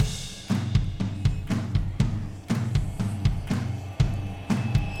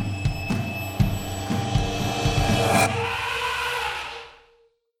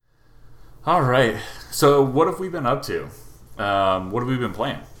All right. So, what have we been up to? What have we been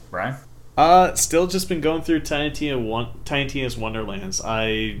playing, Brian? Still just been going through Tiny Tina's Wonderlands.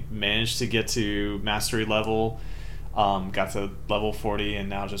 I managed to get to mastery level, got to level 40, and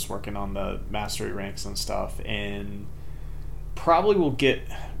now just working on the mastery ranks and stuff. And probably will get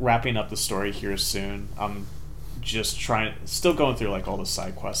wrapping up the story here soon. I'm just still going through like all the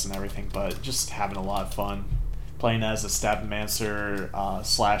side quests and everything, but just having a lot of fun playing as a Stabmancer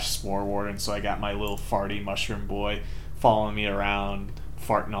slash Spore Warden. So I got my little farty mushroom boy following me around,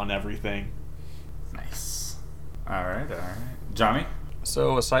 farting on everything. Nice. All right. Johnny?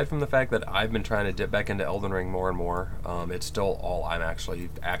 So aside from the fact that I've been trying to dip back into Elden Ring more and more, it's still all I'm actually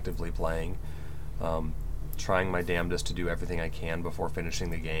actively playing. Trying my damnedest to do everything I can before finishing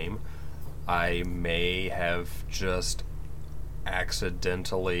the game. I may have just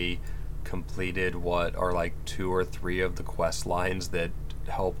accidentally completed what are like 2 or 3 of the quest lines that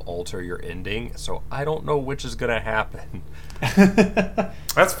help alter your ending, so I don't know which is going to happen.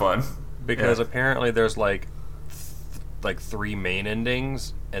 That's fun. Because apparently there's like 3 main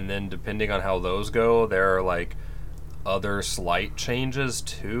endings, and then depending on how those go, there are like other slight changes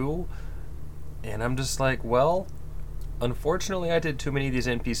too. And I'm just like, well, unfortunately I did too many of these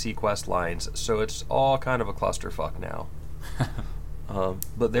NPC quest lines, so it's all kind of a clusterfuck now.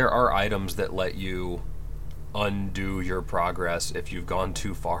 But there are items that let you undo your progress if you've gone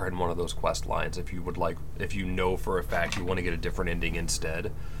too far in one of those quest lines. If you know for a fact you want to get a different ending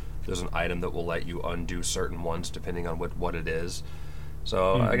instead, there's an item that will let you undo certain ones depending on what it is.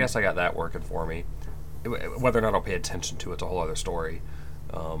 So I guess I got that working for me. Whether or not I'll pay attention to it's a whole other story.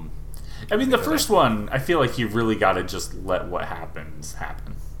 I mean, the first one, I feel like you really got to just let what happens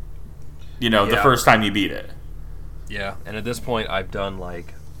happen. The first time you beat it. Yeah, and at this point, I've done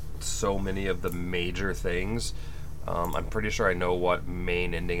like so many of the major things. I'm pretty sure I know what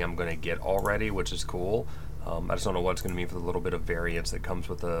main ending I'm going to get already, which is cool. I just don't know what it's going to mean for the little bit of variance that comes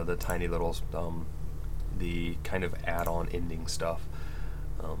with the tiny little, the kind of add-on ending stuff.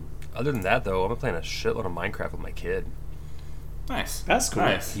 Other than that, though, I'm playing a shitload of Minecraft with my kid. Nice. That's cool.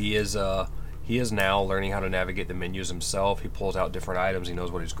 Nice. He is now learning how to navigate the menus himself. He pulls out different items. He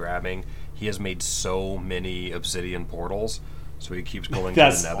knows what he's grabbing. He has made so many obsidian portals, so he keeps going to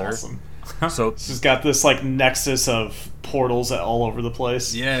the Nether. Awesome. So he's got this like nexus of portals all over the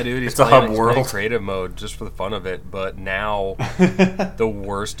place. Yeah, dude, he's a hub world. playing creative mode just for the fun of it. But now the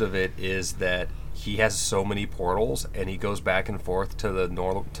worst of it is that he has so many portals, and he goes back and forth to the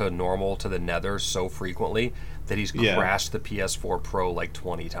normal to the Nether so frequently that he's crashed the PS4 Pro like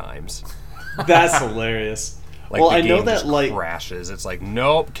 20 times. That's hilarious. Like, well, the I know game that just like crashes. It's like,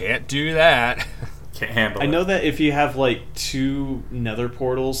 nope, can't do that. Can't handle it. I know that if you have like 2 Nether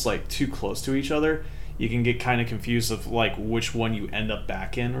portals like too close to each other, you can get kind of confused of like which one you end up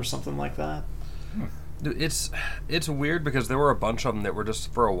back in or something like that. Dude, it's weird because there were a bunch of them that were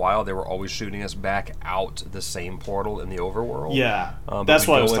just, for a while, they were always shooting us back out the same portal in the overworld. Yeah, but that's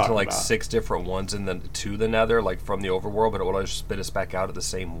what I was go into talking like about. 6 different ones to the Nether, like from the overworld, but it would always spit us back out at the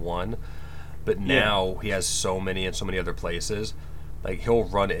same one. But now he has so many in so many other places. Like, he'll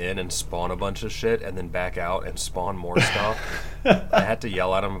run in and spawn a bunch of shit and then back out and spawn more stuff. I had to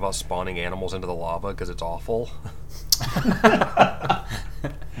yell at him about spawning animals into the lava because it's awful. But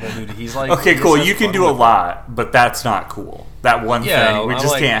dude, he's like... Okay, cool. You can do a lot, but that's not cool. That one thing, we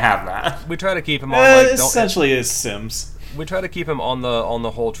just can't have that. We try to keep him on, like... Essentially, it's Sims. We try to keep him on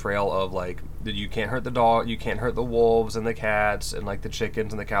the whole trail of, like, that you can't hurt the dog, you can't hurt the wolves and the cats and, like, the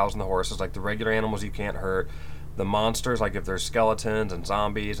chickens and the cows and the horses. Like, the regular animals you can't hurt. The monsters, like if there's skeletons and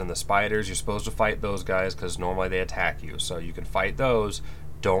zombies and the spiders, you're supposed to fight those guys because normally they attack you. So you can fight those,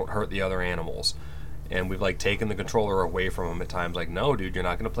 don't hurt the other animals. And we've like taken the controller away from them at times. Like, no, dude, you're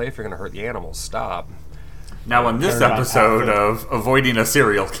not going to play if you're going to hurt the animals. Stop. Now on this episode of avoiding a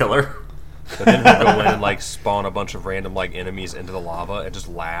serial killer. But then he'll go in and like spawn a bunch of random like enemies into the lava and just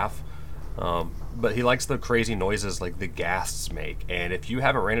laugh. But he likes the crazy noises like the ghasts make. And if you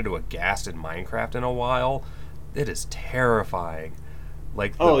haven't ran into a ghast in Minecraft in a while... It is terrifying.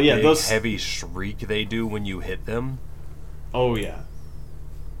 Like the big, those heavy shriek they do when you hit them. Oh, yeah.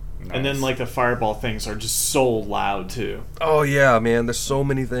 Nice. And then, like, the fireball things are just so loud, too. Oh, yeah, man. There's so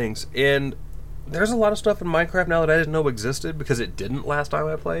many things. And there's a lot of stuff in Minecraft now that I didn't know existed because it didn't last time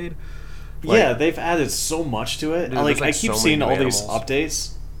I played. Like, yeah, they've added so much to it. Dude, like I keep seeing all animals. these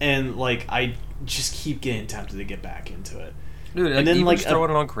updates, and, like, I just keep getting tempted to get back into it. Dude, and then even like just throwing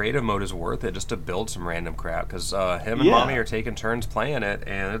it on creative mode is worth it just to build some random crap because him and Mommy are taking turns playing it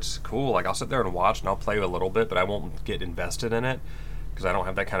and it's cool. Like I'll sit there and watch and I'll play a little bit, but I won't get invested in it because I don't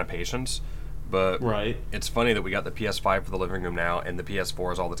have that kind of patience. But Right. it's funny that we got the PS5 for the living room now, and the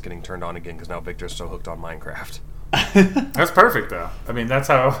PS4 is all that's getting turned on again because now Victor's so hooked on Minecraft. That's perfect, though. I mean, that's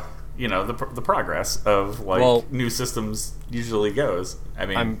how the progress of new systems usually goes. I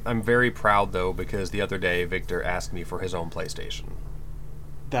mean, I'm very proud though because the other day Victor asked me for his own PlayStation.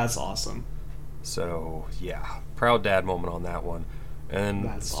 That's awesome. So yeah, proud dad moment on that one. And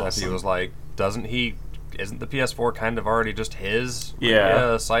That's Steffi awesome. was like, Isn't the PS4 kind of already just his? Like,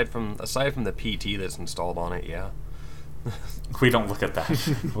 Yeah. Aside from the PT that's installed on it, yeah. we don't look at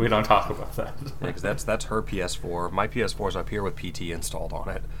that. We don't talk about that. Because that's her PS4. My PS4's up here with PT installed on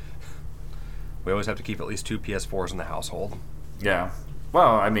it. We always have to keep at least 2 PS4s in the household. Yeah.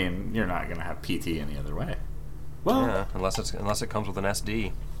 Well, I mean, you're not gonna have PT any other way. Well, Yeah, unless it comes with an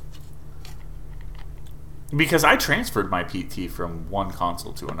SD. because I transferred my PT from one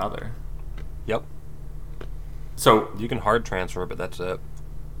console to another. Yep. So, You can hard transfer, but that's it.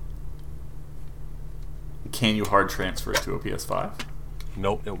 can you hard transfer it to a PS5?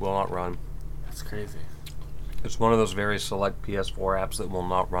 Nope, it will not run. That's crazy. It's one of those very select PS4 apps that will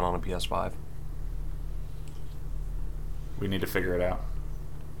not run on a PS5. We need to figure it out.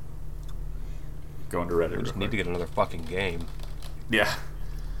 Go into Reddit. We just real need to quick. get another fucking game. Yeah.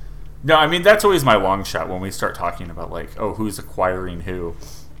 No, I mean, that's always my long shot when we start talking about, who's acquiring who.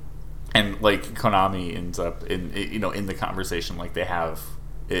 And, Konami ends up in the conversation like they have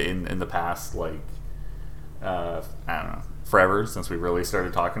in the past, I don't know, forever since we really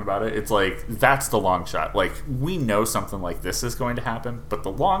started talking about it. It's like, that's the long shot. We know something like this is going to happen, but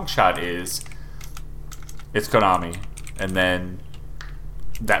the long shot is it's Konami. And then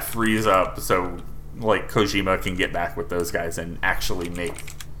that frees up so, Kojima can get back with those guys and actually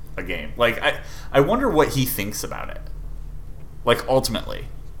make a game. I wonder what he thinks about it. Ultimately.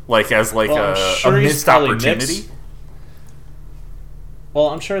 As Well, a missed probably opportunity. mixed. Well,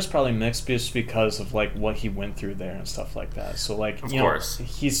 I'm sure it's probably mixed just because of what he went through there and stuff like that. So Of course.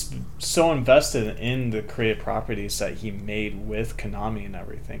 he's so invested in the creative properties that he made with Konami and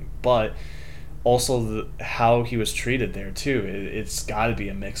everything, but also how he was treated there too. It's got to be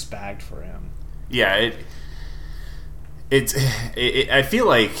a mixed bag for him. Yeah, I feel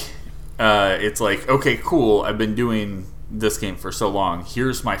like it's okay, cool. I've been doing this game for so long.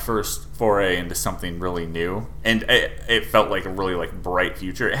 Here's my first foray into something really new, and it felt like a really bright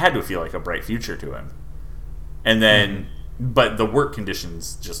future. It had to feel like a bright future to him. And then, but the work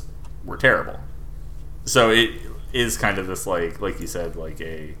conditions just were terrible. So it is kind of this like you said,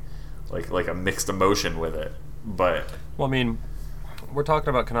 a mixed emotion with it. But Well, I mean, we're talking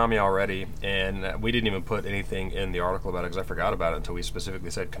about Konami already, and we didn't even put anything in the article about it because I forgot about it until we specifically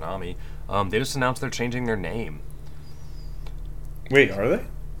said Konami. They just announced they're changing their name. Wait, are they?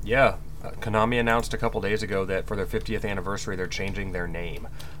 Yeah, Konami announced a couple days ago that for their 50th anniversary, they're changing their name.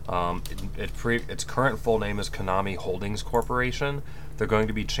 Its current full name is Konami Holdings Corporation. They're going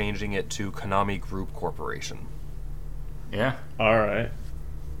to be changing it to Konami Group Corporation. yeah, All right.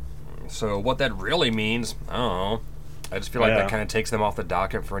 So what that really means, I don't know. I just feel like Yeah. that kind of takes them off the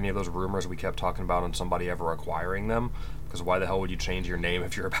docket for any of those rumors we kept talking about on somebody ever acquiring them. Because why the hell would you change your name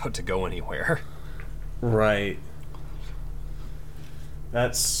if you're about to go anywhere? Right.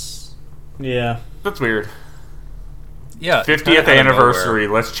 That's that's weird. Yeah, 50th anniversary.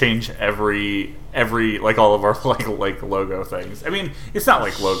 Let's change every all of our logo things. I mean, it's not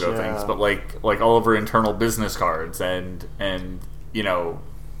logo Yeah. things, but all of our internal business cards and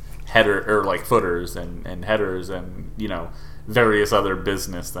header or footers and headers and various other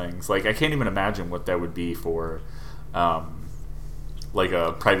business things. I can't even imagine what that would be for a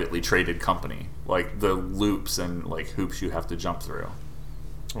privately traded company. The loops and hoops you have to jump through.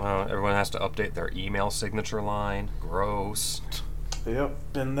 Well, everyone has to update their email signature line. Gross. Yep,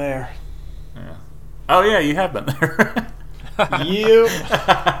 been there. Yeah. Oh yeah, you have been there. Yep.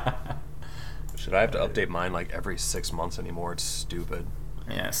 Should I have to update mine every 6 months anymore? It's stupid.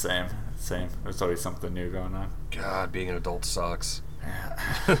 Yeah, same. There's always something new going on. God, being an adult sucks.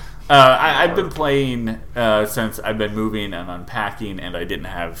 I've been playing since I've been moving and unpacking, and I didn't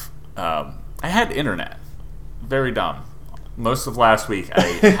have. I had internet. Very dumb. Most of last week I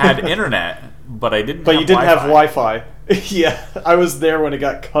had internet, but I didn't. But have you didn't Wi-Fi. have Wi-Fi. Yeah, I was there when it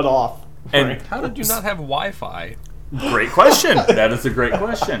got cut off. And- Right. How did you not have Wi-Fi? Great question. That is a great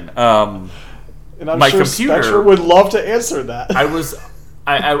question. And I'm my sure computer- Spectre would love to answer that. I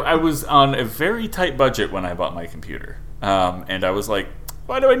was on a very tight budget when I bought my computer, and I was like,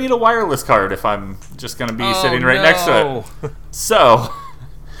 why do I need a wireless card if I'm just going to be sitting right next to it? So,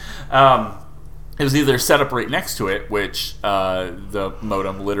 it was either set up right next to it, which the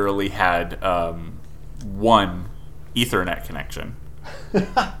modem literally had one Ethernet connection,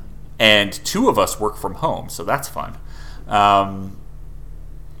 and 2 of us work from home, so that's fun.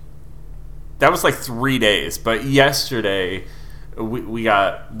 That was like 3 days, but yesterday we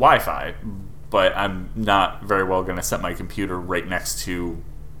got Wi-Fi, but I'm not very well going to set my computer right next to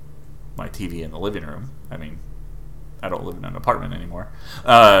my TV in the living room. I mean, I don't live in an apartment anymore.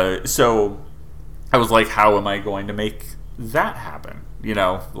 So I was like, how am I going to make that happen? You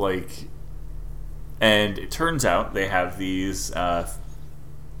know, like, and it turns out they have these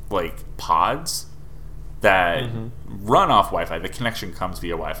like pods that run off Wi-Fi. The connection comes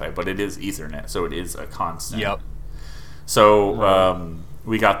via Wi-Fi, but it is Ethernet, so it is a constant. Yep. So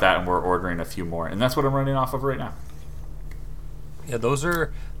we got that, and we're ordering a few more, and that's what I'm running off of right now. Yeah, those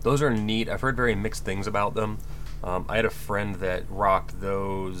are neat. I've heard very mixed things about them. I had a friend that rocked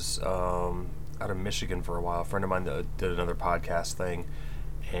those out of Michigan for a while. A friend of mine that did another podcast thing,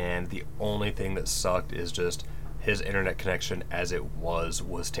 and the only thing that sucked is just his internet connection as it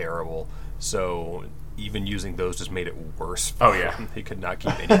was terrible. So even using those just made it worse. Oh, yeah. He could not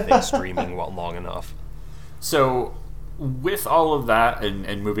keep anything streaming long enough. So with all of that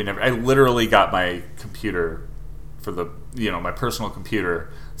and moving, I literally got my computer for the, my personal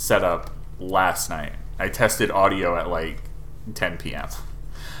computer set up last night. I tested audio at like 10 p.m.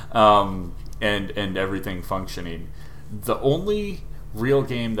 And everything functioning. The only real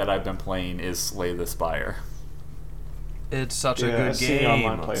game that I've been playing is Slay the Spire. It's such a good I've seen you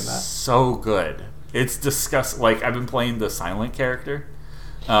online game. playing that. So good. It's disgusting. Like, I've been playing the silent character.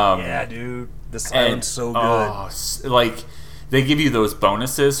 Yeah, dude. The silent's so good. Like, they give you those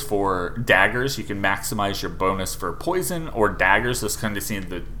bonuses for daggers. You can maximize your bonus for poison or daggers. Those kind of seem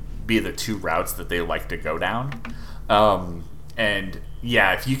to be the 2 routes that they like to go down. And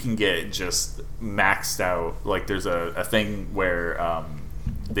yeah, if you can get just maxed out, like there's a thing where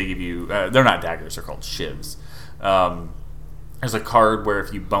they give you, they're not daggers, they're called shivs. There's a card where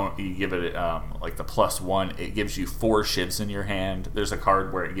if you give it like the +1, it gives you 4 shivs in your hand. There's a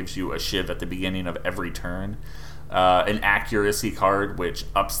card where it gives you a shiv at the beginning of every turn. An accuracy card which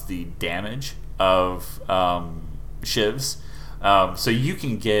ups the damage of shivs. So you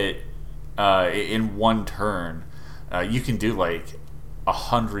can get in one turn, you can do like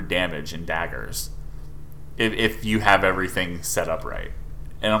 100 damage in daggers if you have everything set up right.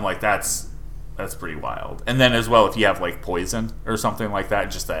 And I'm like, that's pretty wild. And then as well, if you have like poison or something like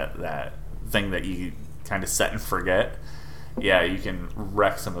that, just that thing that you kind of set and forget, yeah, you can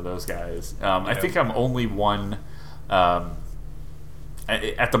wreck some of those guys. I think I'm only one at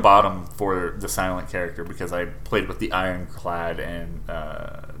the bottom for the silent character because I played with the Ironclad and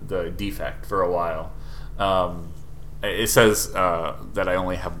the Defect for a while. It says that I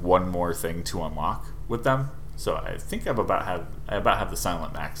only have one more thing to unlock with them, so I think I about have the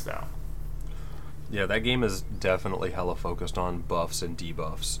silent maxed out. Yeah, that game is definitely hella focused on buffs and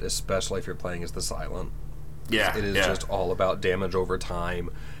debuffs, especially if you're playing as the silent. Yeah, it is just all about damage over time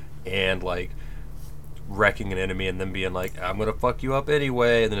and like wrecking an enemy and then being like, I'm gonna fuck you up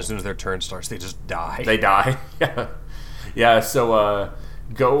anyway, and then as soon as their turn starts, they just die. They die. Yeah. So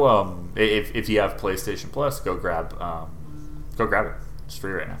go if you have PlayStation Plus, go grab it. It's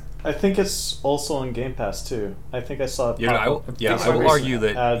free right now. I think it's also on Game Pass too. I think I saw it. I will argue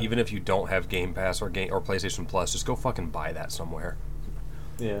that even if you don't have Game Pass or PlayStation Plus, just go fucking buy that somewhere.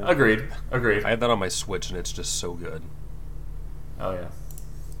 Yeah. Agreed. I had that on my Switch and it's just so good. Oh yeah.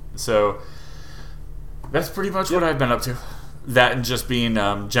 So that's pretty much what I've been up to. That and just being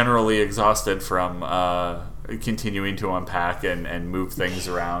generally exhausted from continuing to unpack and move things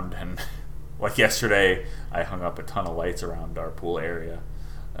around. And like yesterday, I hung up a ton of lights around our pool area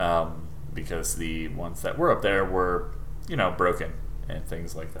because the ones that were up there were, broken and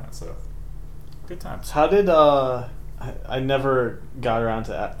things like that. So good times. How did I never got around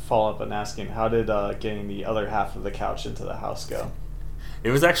to follow up and asking, how did getting the other half of the couch into the house go?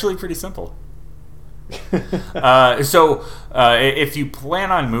 It was actually pretty simple. So if you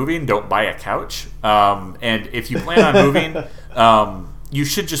plan on moving, don't buy a couch. And if you plan on moving, you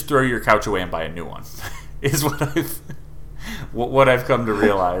should just throw your couch away and buy a new one. Is what I've come to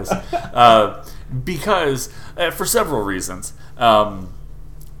realize. Because for several reasons.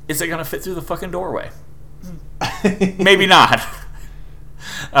 Is it going to fit through the fucking doorway? Maybe not.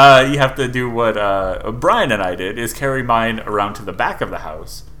 You have to do what Brian and I did, is carry mine around to the back of the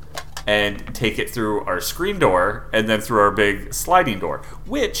house and take it through our screen door and then through our big sliding door,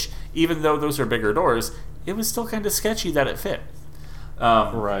 which, even though those are bigger doors, it was still kind of sketchy that it fit.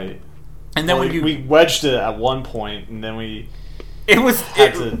 Right. And then we wedged it at one point, and then we... It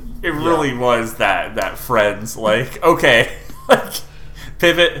really was that Friends, like, okay, like,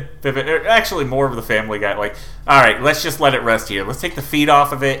 Pivot. Actually, more of the Family Guy. Like, all right, let's just let it rest here. Let's take the feet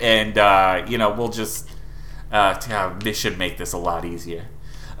off of it, and we'll just this should make this a lot easier.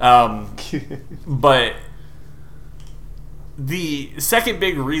 But the second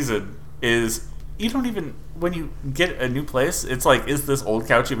big reason is you don't even, when you get a new place, it's like, is this old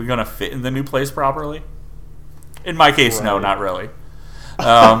couch even going to fit in the new place properly? In my case, no, not really.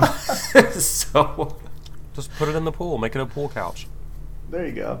 So just put it in the pool. Make it a pool couch. There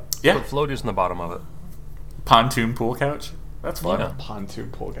you go. Yeah. Put floaties in the bottom of it. Pontoon pool couch. That's fun. Yeah.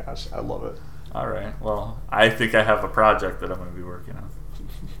 Pontoon pool couch. I love it. All right. Well, I think I have a project that I'm going to be working on.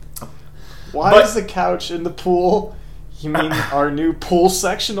 Why is the couch in the pool? You mean our new pool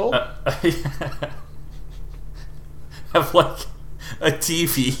sectional? Have like a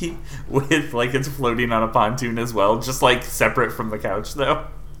TV with like it's floating on a pontoon as well, just like separate from the couch though.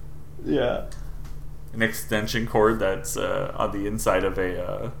 Yeah. An extension cord that's on the inside of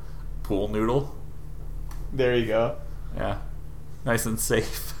a pool noodle. There you go. Yeah. Nice and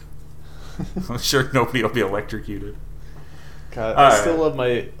safe. I'm sure nobody will be electrocuted. God, I still love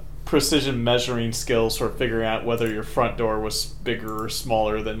my precision measuring skills for figuring out whether your front door was bigger or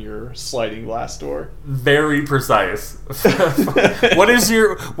smaller than your sliding glass door. Very precise. What is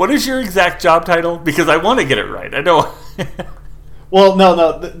your exact job title? Because I want to get it right. I know. Well,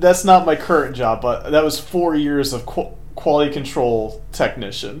 no, that's not my current job, but that was 4 years of quality control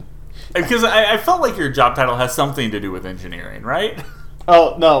technician. Because I felt like your job title has something to do with engineering, right?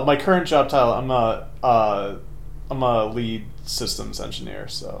 Oh no, my current job title, I'm a lead systems engineer,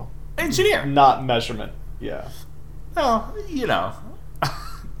 so engineer, not measurement. Yeah. Well,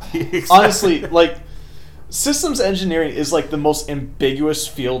 honestly, like systems engineering is like the most ambiguous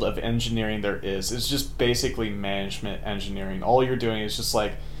field of engineering there is. It's just basically management engineering. All you're doing is just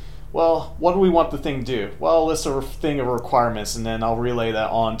like, well, what do we want the thing to do? Well, list a thing of requirements, and then I'll relay that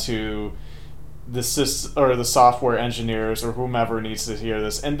on to the software engineers or whomever needs to hear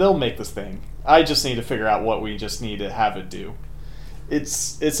this, and they'll make this thing. I just need to figure out what we just need to have it do.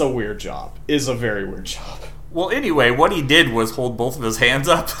 It's a weird job. It's a very weird job. Well, anyway, what he did was hold both of his hands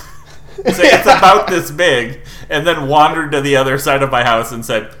up, say it's about this big, and then wandered to the other side of my house and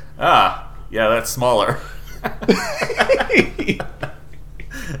said, yeah, that's smaller.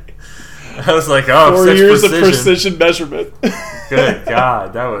 I was like, 4 such years precision. of precision measurement. Good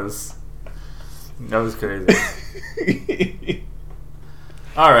God, that was crazy.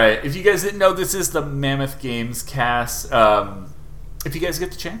 All right, if you guys didn't know, this is the Mammoth Games cast. If you guys get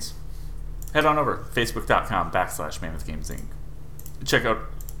the chance, head on over facebook.com/Mammoth Games Inc. Check out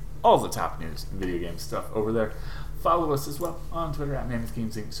all the top news and video game stuff over there. Follow us as well on Twitter @Mammoth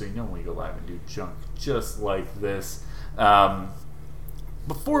Games Inc. so you know when we go live and do junk just like this.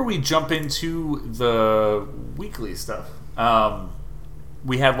 Before we jump into the weekly stuff,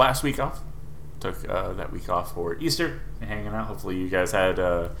 we had last week off. Took that week off for Easter and hanging out. Hopefully, you guys had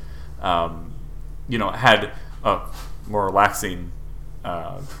had a more relaxing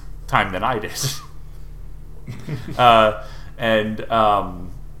time than I did.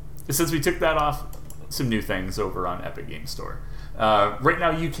 Since we took that off, some new things over on Epic Games Store. Right now,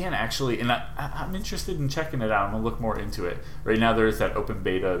 you can actually, and I'm interested in checking it out. I'm gonna look more into it. Right now, there's that open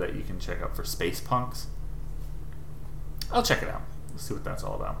beta that you can check out for Space Punks. I'll check it out. Let's see what that's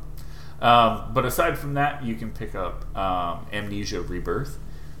all about. But aside from that, you can pick up Amnesia Rebirth,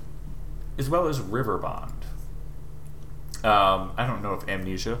 as well as Riverbond. I don't know if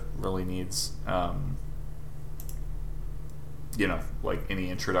Amnesia really needs, like any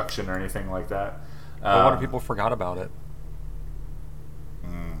introduction or anything like that. A lot of people forgot about it.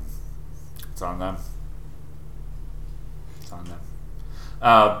 It's on them.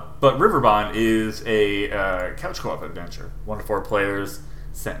 But Riverbond is a couch co-op adventure. 1 to 4 players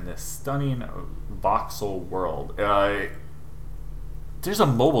set in this stunning voxel world. There's a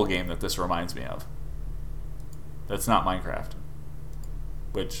mobile game that this reminds me of. That's not Minecraft,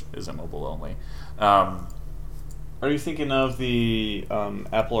 which is a mobile only. Are you thinking of the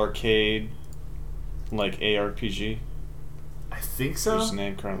Apple Arcade, like ARPG? I think so. What's the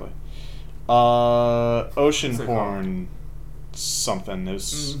name currently? Oceanhorn something.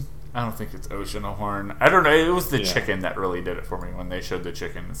 I don't think it's Oceanhorn. I don't know. It was the chicken that really did it for me when they showed the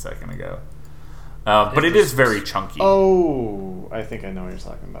chicken a second ago. But it is very chunky. Oh, I think I know what you're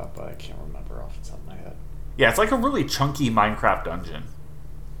talking about, but I can't remember off the top of my head. Yeah, it's like a really chunky Minecraft dungeon.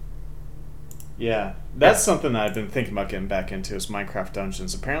 Yeah, that's something that I've been thinking about getting back into is Minecraft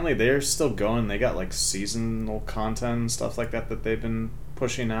Dungeons. Apparently they're still going. They got like seasonal content and stuff like that they've been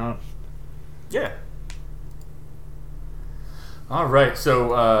pushing out. Yeah. All right,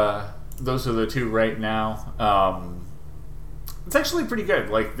 so those are the two right now. It's actually pretty good.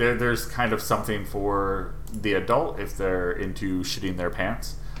 Like there's kind of something for the adult if they're into shitting their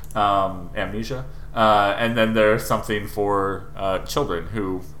pants, Amnesia, and then there's something for children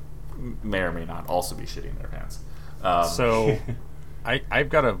who may or may not also be shitting their pants. So, I've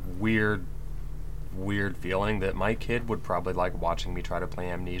got a weird feeling that my kid would probably like watching me try to play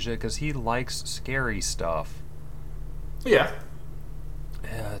Amnesia because he likes scary stuff. Yeah.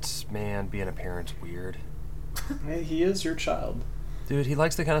 Being a parent's weird. Hey, he is your child. Dude, he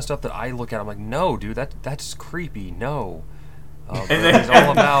likes the kind of stuff that I look at. I'm like, no, dude, that's creepy. No. And he's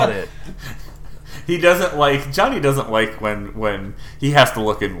all about it. Johnny doesn't like when he has to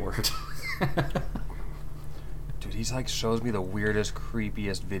look inward. Dude, he's like shows me the weirdest,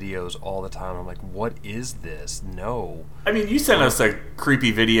 creepiest videos all the time. I'm like, what is this? No. I mean, you sent us a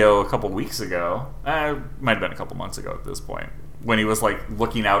creepy video a couple weeks ago. Might have been a couple months ago at this point. When he was like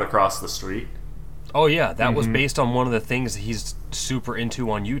looking out across the street. Oh yeah, that was based on one of the things he's super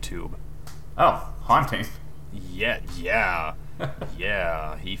into on YouTube. Oh, haunting. Yeah.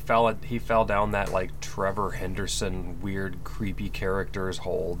 Yeah, he fell down that like Trevor Henderson weird creepy characters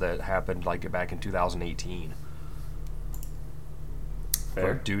hole that happened like back in 2018. Fair.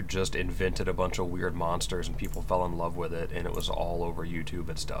 Where dude just invented a bunch of weird monsters and people fell in love with it and it was all over YouTube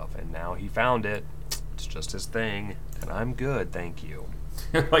and stuff. And now he found it. It's just his thing, and I'm good, thank you.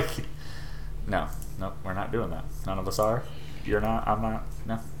 Like, no, we're not doing that. None of us are. You're not. I'm not.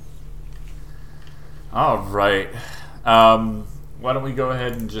 No. All right. Why don't we go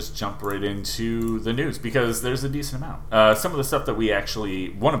ahead and just jump right into the news, because there's a decent amount. Some of the stuff that we actually,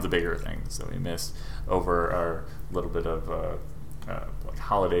 one of the bigger things that we missed over our little bit of like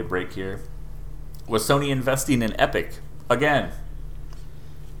holiday break here, was Sony investing in Epic again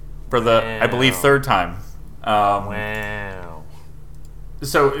for the, I believe, third time. Wow.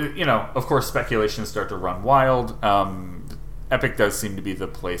 So, of course, speculations start to run wild. Epic does seem to be the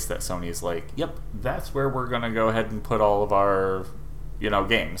place that Sony's like, yep, that's where we're going to go ahead and put all of our,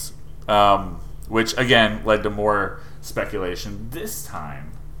 games. Which, again, led to more speculation. This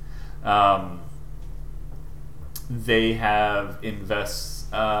time, they have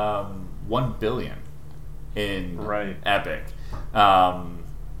invested $1 billion in Epic.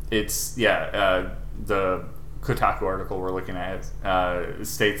 The Kotaku article we're looking at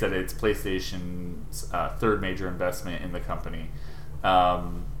states that it's PlayStation's third major investment in the company.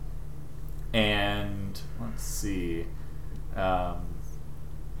 And let's see. The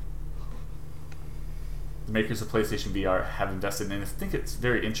makers of PlayStation VR have invested in, I think it's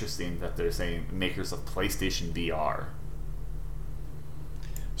very interesting that they're saying makers of PlayStation VR.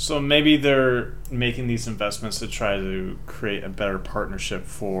 So maybe they're making these investments to try to create a better partnership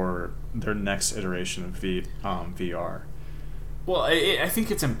for their next iteration of VR. Well, I think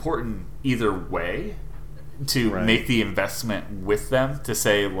it's important either way to make the investment with them, to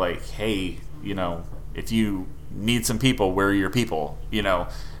say, like, hey, if you need some people, where are your people?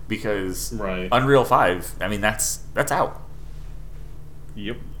 Because Unreal 5, I mean, that's out.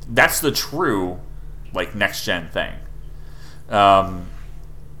 Yep. That's the true, like, next-gen thing.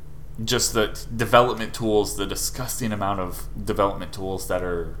 Just the development tools, the disgusting amount of development tools that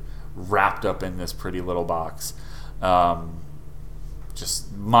are wrapped up in this pretty little box.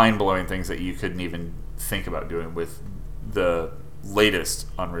 Just mind-blowing things that you couldn't even think about doing with the latest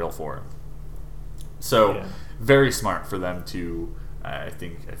Unreal 4. So, very smart for them to, I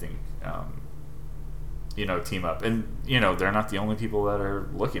think, team up. And, they're not the only people that are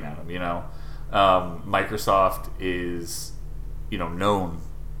looking at them, Microsoft is, known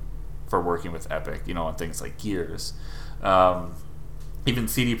for working with Epic, on things like Gears. Even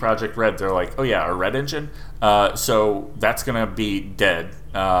CD Projekt Red, they're like, oh yeah, our Red engine, so that's going to be dead.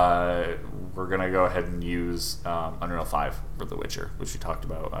 We're going to go ahead and use Unreal 5 for The Witcher, which we talked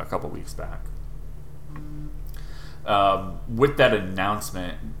about a couple weeks back. With that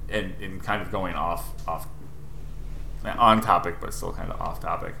announcement, and kind of going off on topic, but still kind of off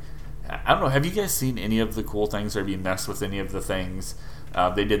topic, I don't know, have you guys seen any of the cool things, or have you messed with any of the things?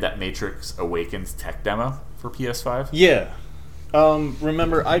 They did that Matrix Awakens tech demo for PS5. Yeah.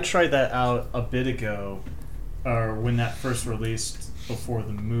 Remember, I tried that out a bit ago, or when that first released before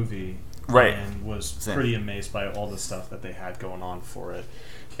the movie. Right. And was pretty amazed by all the stuff that they had going on for it.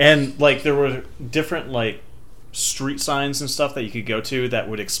 And, like, there were different, like, street signs and stuff that you could go to that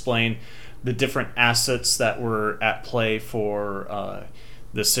would explain the different assets that were at play for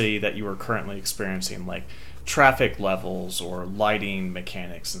the city that you were currently experiencing, like traffic levels or lighting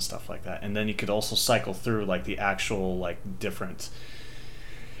mechanics and stuff like that. And then you could also cycle through, like, the actual, like, different...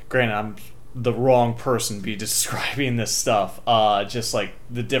 Granted, I'm the wrong person to be describing this stuff. Just, like,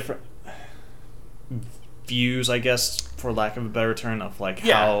 the different views, I guess, for lack of a better term, of like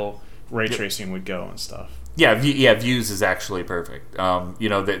how ray tracing would go and stuff. Yeah, views is actually perfect.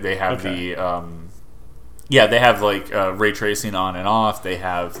 They have they have like ray tracing on and off. They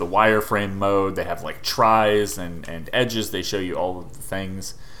have the wireframe mode. They have like tries and edges. They show you all of the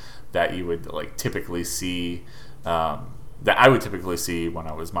things that you would like typically see, that I would typically see when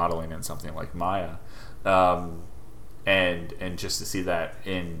I was modeling in something like Maya, and just to see that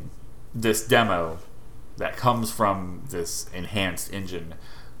in this demo that comes from this enhanced engine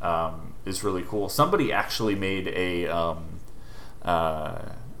is really cool. Somebody actually made a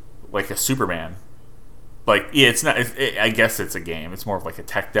like a Superman. Like, yeah, it's not. I guess it's a game. It's more of like a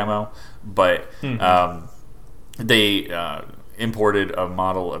tech demo, but they imported a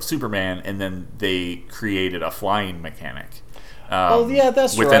model of Superman, and then they created a flying mechanic.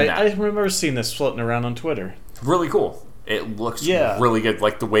 That's right. That. I remember seeing this floating around on Twitter. Really cool. It looks really good.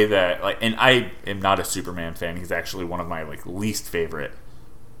 Like the way that, like, and I am not a Superman fan. He's actually one of my like least favorite,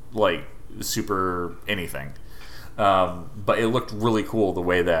 like super anything. But it looked really cool the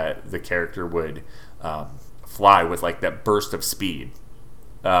way that the character would fly with like that burst of speed.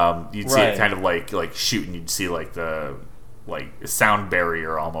 You'd see it kind of like shoot, and you'd see like the sound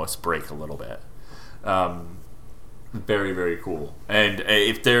barrier almost break a little bit. Very, very cool. And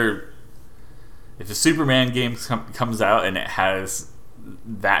if the Superman game comes out and it has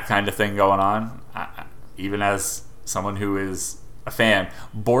that kind of thing going on, even as someone who is a fan,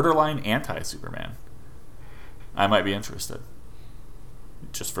 borderline anti-Superman, I might be interested,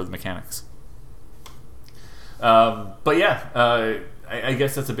 just for the mechanics. But yeah, I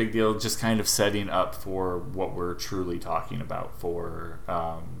guess that's a big deal, just kind of setting up for what we're truly talking about for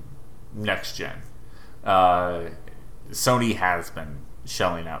next gen. Sony has been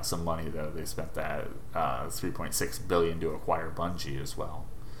shelling out some money, though. They spent that $3.6 billion to acquire Bungie as well.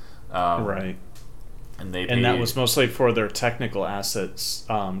 Right. And that was mostly for their technical assets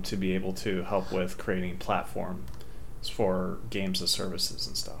to be able to help with creating platforms for games as services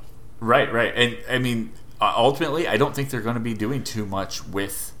and stuff. Right. And I mean, ultimately, I don't think they're going to be doing too much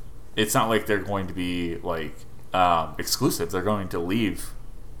with. It's not like they're going to be like exclusive. They're going to leave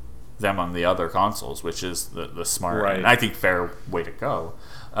them on the other consoles, which is the smart, and I think fair way to go.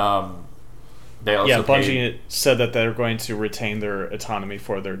 They also Bungie said that they're going to retain their autonomy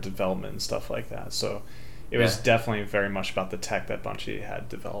for their development and stuff like that. So it was definitely very much about the tech that Bungie had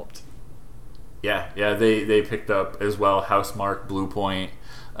developed. Yeah. They picked up as well Housemarque, Bluepoint.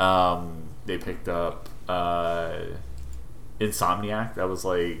 They picked up Insomniac. That was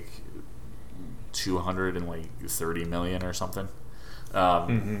like $230 million or something.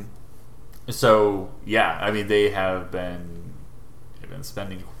 So yeah, I mean they've been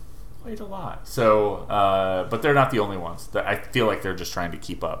spending quite a lot. So, but they're not the only ones. I feel like they're just trying to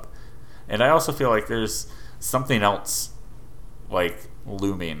keep up, and I also feel like there's something else like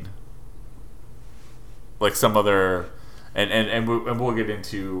looming, like some other, and we'll get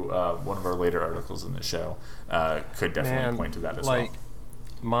into one of our later articles in the show. Could definitely point to that as well.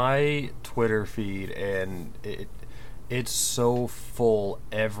 My Twitter feed and it's so full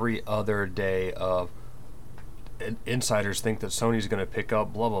every other day of insiders think that Sony's going to pick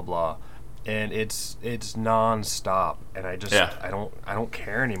up blah blah blah, and it's nonstop, and I just I don't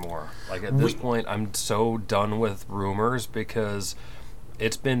care anymore. Like at this point, I'm so done with rumors because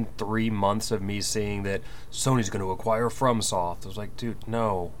it's been 3 months of me seeing that Sony's going to acquire FromSoft. I was like, dude,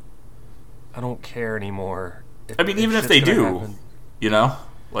 no, I don't care anymore. Even if they do, happen.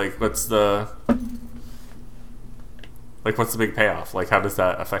 Like what's the big payoff? Like, how does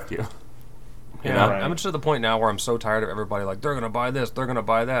that affect you? I'm just to the point now where I'm so tired of everybody like, they're going to buy this, they're going to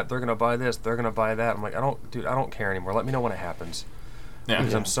buy that, they're going to buy this, they're going to buy that. I'm like, I don't care anymore. Let me know when it happens.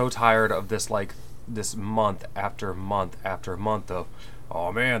 Because I'm so tired of this, like, this month after month after month of,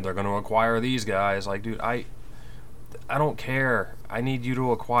 oh man, they're going to acquire these guys. Like, dude, I don't care. I need you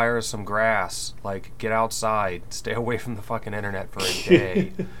to acquire some grass. Like, get outside. Stay away from the fucking internet for a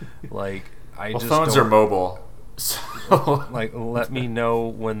day. Like, phones are mobile. So, like, let me know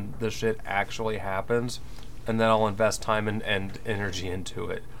when the shit actually happens, and then I'll invest time and energy into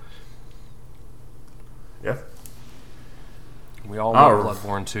it. Yeah. We all want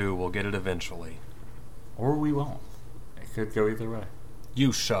Bloodborne 2. We'll get it eventually. Or we won't. It could go either way.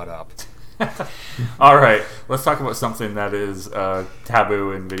 You shut up. All right. Let's talk about something that is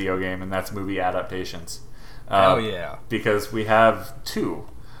taboo in video game, and that's movie adaptations. Oh, yeah. Because we have two.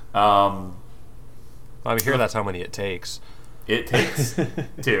 I hear that's how many it takes. It takes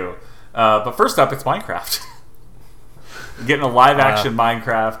two. But first up, it's Minecraft. Getting a live-action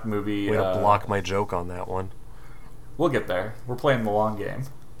Minecraft movie. Way to block my joke on that one. We'll get there. We're playing the long game.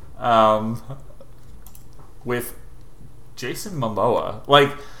 with Jason Momoa.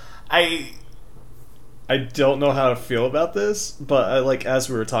 Like, I don't know how to feel about this, but as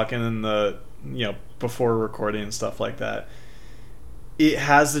we were talking in the before recording and stuff like that, it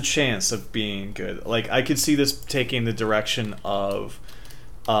has the chance of being good. Like, I could see this taking the direction of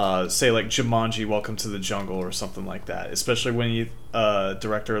say like Jumanji: Welcome to the Jungle or something like that, especially when you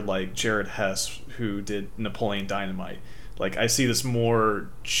director like Jared Hess, who did Napoleon Dynamite. Like, I see this more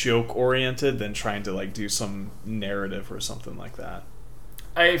joke oriented than trying to like do some narrative or something like that.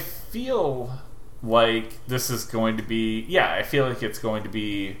 I feel like this is going to be I feel like it's going to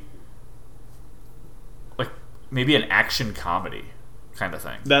be like maybe an action comedy kind of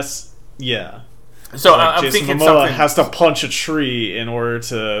thing. That's So like I'm Jason thinking Momoa something has to punch a tree in order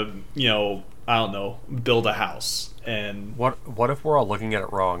to, I don't know, build a house. And what if we're all looking at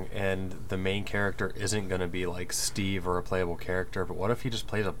it wrong and the main character isn't going to be like Steve or a playable character, but what if he just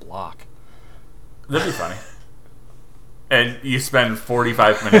plays a block? That'd be funny. And you spend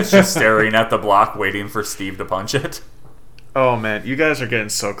 45 minutes just staring at the block waiting for Steve to punch it. oh man, you guys are getting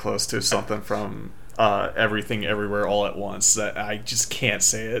so close to something from Everything Everywhere All at Once that I just can't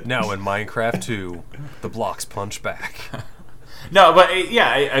say it. Now in Minecraft 2, the blocks punch back. No, but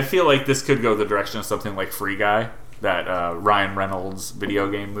I feel like this could go the direction of something like Free Guy, that Ryan Reynolds video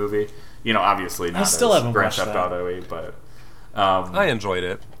game movie. Obviously not still as haven't Grand watched Theft that. Auto-y, but I enjoyed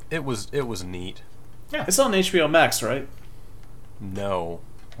it. It was neat. yeah. It's on HBO Max, right? No.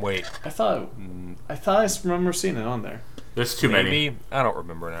 Wait. I thought I remember seeing it on there. There's too many. Maybe? I don't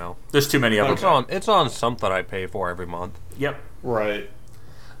remember now. There's too many other. It's on something I pay for every month. Yep. Right.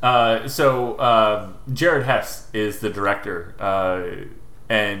 So Jared Hess is the director,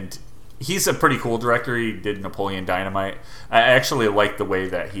 and he's a pretty cool director. He did Napoleon Dynamite. I actually like the way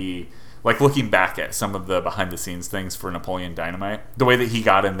that he, like, looking back at some of the behind the scenes things for Napoleon Dynamite, the way that he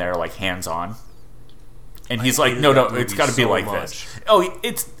got in there, like, hands on. And he's like, no, it's got to be like this. Oh,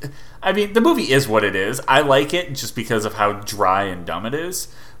 I mean, the movie is what it is. I like it just because of how dry and dumb it is.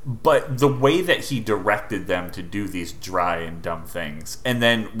 But the way that he directed them to do these dry and dumb things, and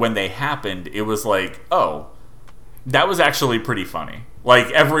then when they happened, it was like, oh, that was actually pretty funny.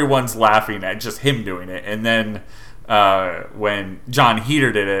 Like, everyone's laughing at just him doing it. And then when John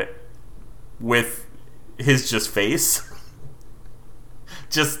Heater did it with his just face,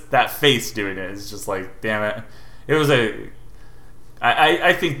 just that face doing it is just like, damn it. It was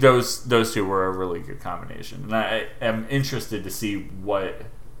I think those two were a really good combination. And I am interested to see what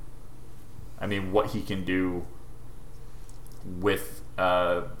he can do with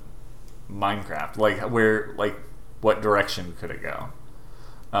Minecraft. What direction could it go?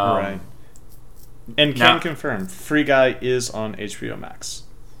 Right. And can confirm, Free Guy is on HBO Max.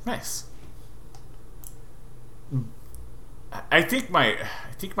 Nice. I think my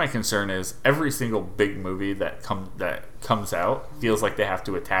concern is every single big movie that comes out feels like they have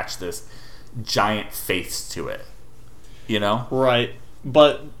to attach this giant face to it. Right.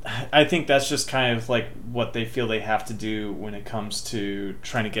 But I think that's just kind of like what they feel they have to do when it comes to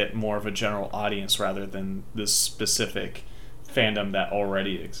trying to get more of a general audience rather than this specific fandom that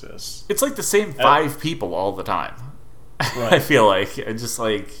already exists. It's like the same 5 people all the time. Right. I feel like just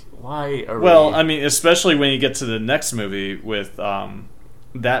like, why are Well, I mean, especially when you get to the next movie with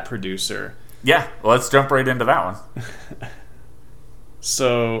that producer. Yeah, well, let's jump right into that one.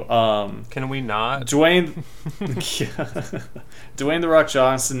 So, can we not? Dwayne The Rock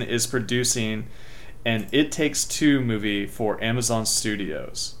Johnson is producing an It Takes Two movie for Amazon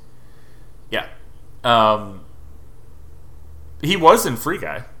Studios. Yeah. He was in Free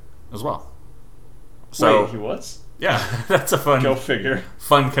Guy as well. So, wait, he was? Yeah, that's a fun Go figure.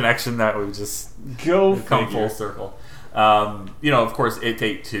 Fun connection that we just come full circle. Of course, It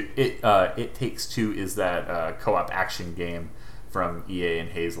Takes Two is that co-op action game from EA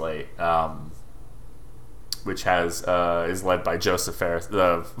and Hazelight, which is led by Joseph Ferris,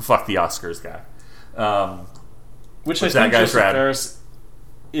 the fuck the Oscars guy. Which I think Joseph Ferris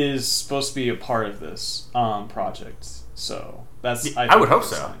is supposed to be a part of this project. So that's I would hope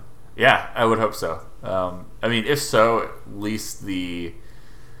so. Yeah, I would hope so. If so, at least the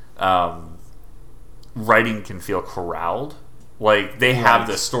writing can feel corralled. Like, they have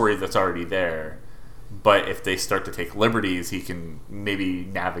the story that's already there, but if they start to take liberties, he can maybe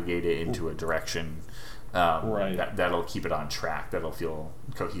navigate it into a direction that'll keep it on track, that'll feel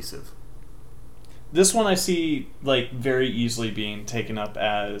cohesive. This one I see like very easily being taken up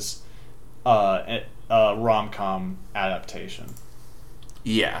as a rom-com adaptation.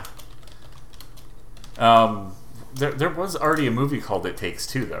 Yeah. There was already a movie called It Takes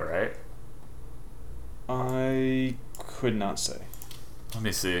Two, though, right? I could not say. Let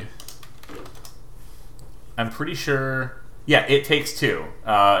me see. I'm pretty sure. Yeah, It Takes Two.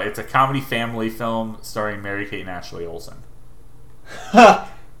 It's a comedy family film starring Mary-Kate and Ashley Olsen. Yep,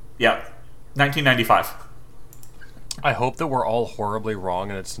 1995. I hope that we're all horribly wrong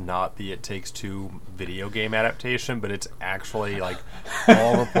and it's not the It Takes Two video game adaptation, but it's actually like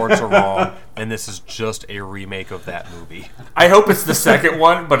all reports are wrong and this is just a remake of that movie. I hope it's the second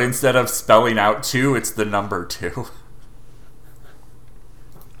one, but instead of spelling out 2, it's the number 2.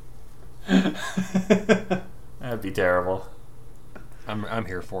 That'd be terrible. I'm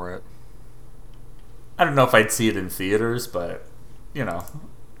here for it. I don't know if I'd see it in theaters, but, you know.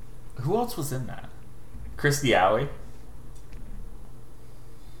 Who else was in that? Kirstie Alley?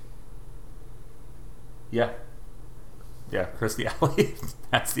 Yeah. Yeah, Kirstie Alley.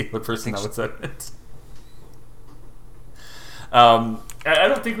 That's the other person that was in it. I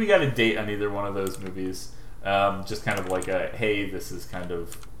don't think we got a date on either one of those movies. Just kind of like a, hey, this is kind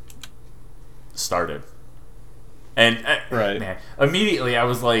of started. And right. Man, immediately I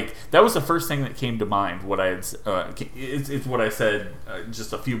was like, that was the first thing that came to mind. What I had, it's what I said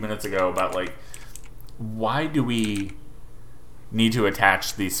just a few minutes ago about like, why do we need to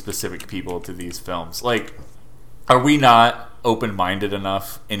attach these specific people to these films? Like, are we not open-minded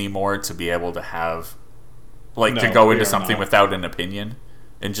enough anymore to be able to have, like, to go into something without an opinion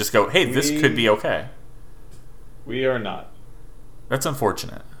and just go, hey, this could be okay? We are not. That's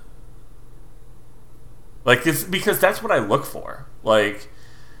unfortunate. Like, it's because that's what I look for. Like,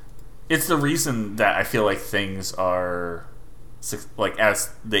 it's the reason that I feel like things are, like, as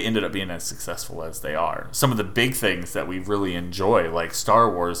they ended up being as successful as they are. Some of the big things that we really enjoy, like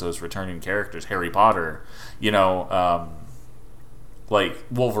Star Wars, those returning characters, Harry Potter, you know, like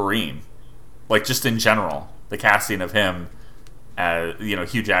Wolverine, like just in general, the casting of him as, you know,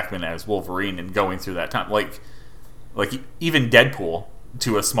 Hugh Jackman as Wolverine and going through that time, like even Deadpool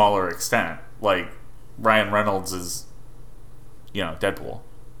to a smaller extent, like Ryan Reynolds is, you know, Deadpool.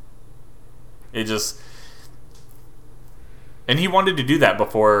 It just, and he wanted to do that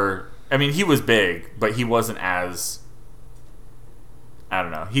before. I mean, he was big, but he wasn't as, I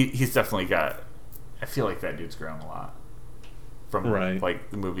don't know. He's definitely got, I feel like that dude's grown a lot from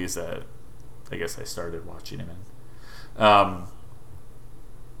like the movies that I guess I started watching him in.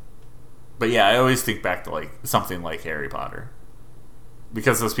 But yeah, I always think back to like something like Harry Potter,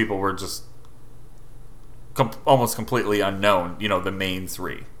 because those people were just almost completely unknown. You know, the main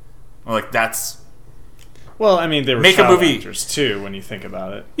three. Like that's. Well, I mean, they were child actors too when you think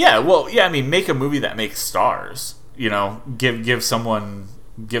about it. Yeah, well, yeah. I mean, make a movie that makes stars. You know, give someone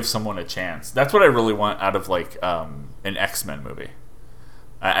a chance. That's what I really want out of like an X-Men movie.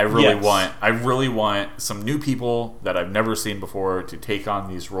 I really want some new people that I've never seen before to take on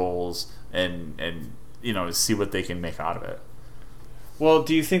these roles and you know, see what they can make out of it. Well,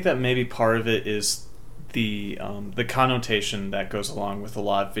 do you think that maybe part of it is the connotation that goes along with a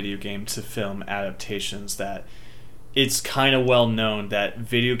lot of video game to film adaptations, that it's kind of well known that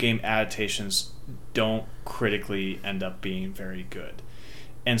video game adaptations don't critically end up being very good,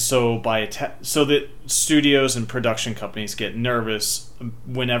 and so so that studios and production companies get nervous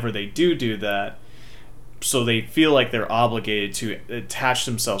whenever they do that, so they feel like they're obligated to attach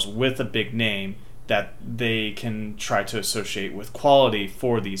themselves with a big name that they can try to associate with quality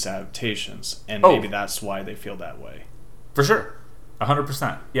for these adaptations, and maybe that's why they feel that way. For sure,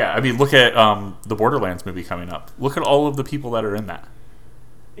 100%. Yeah, I mean, look at the Borderlands movie coming up. Look at all of the people that are in that.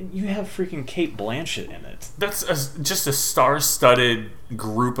 And you have freaking Cate Blanchett in it. That's just a star-studded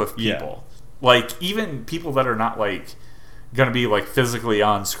group of people. Yeah. Like, even people that are not like gonna be like physically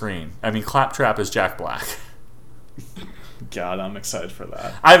on screen. I mean, Claptrap is Jack Black. God, I'm excited for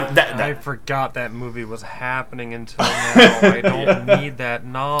that. I forgot that movie was happening until now. I don't need that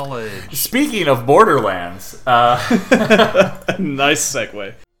knowledge. Speaking of Borderlands, nice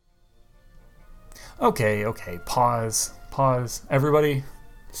segue. Okay. Pause. Everybody,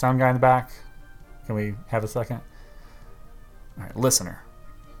 sound guy in the back. Can we have a second? All right, listener,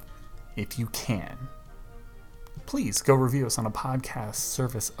 if you can, please go review us on a podcast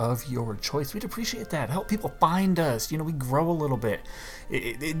service of your choice. We'd appreciate that. Help people find us. You know, we grow a little bit.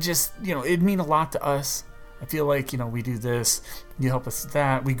 It just, you know, it'd mean a lot to us. I feel like, you know, we do this, you help us with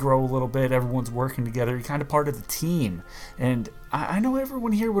that, we grow a little bit, everyone's working together, you're kind of part of the team. And I know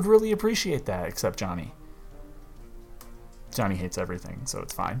everyone here would really appreciate that, except Johnny. Johnny hates everything, so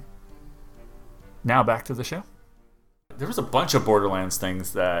it's fine. Now back to the show. There was a bunch of Borderlands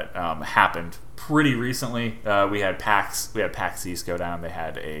things that happened pretty recently. We had PAX East go down. They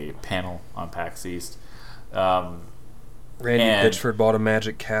had a panel on PAX East. Randy Pitchford bought a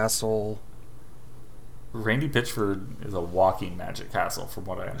Magic Castle. Randy Pitchford is a walking magic castle, from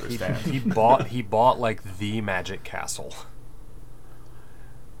what I understand. He bought like the magic castle.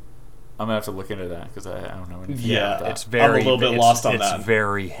 I'm gonna have to look into that because I don't know anything Yeah, about that. It's very. I'm a little bit lost on that. It's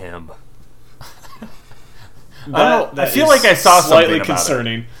very him. I feel like I saw slightly something about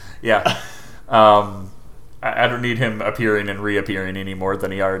concerning. it. Yeah. I don't need him appearing and reappearing any more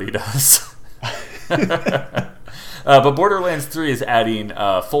than he already does. But Borderlands 3 is adding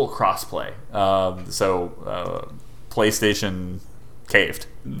full crossplay. So PlayStation caved.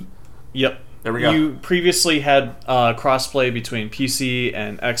 Yep. There we go. You previously had crossplay between PC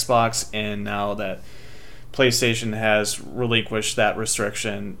and Xbox, and now that PlayStation has relinquished that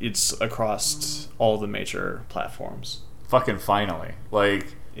restriction, it's across all the major platforms. Fucking finally.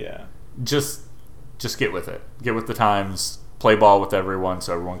 Like, Yeah. just get with it. Get with the times. Play ball with everyone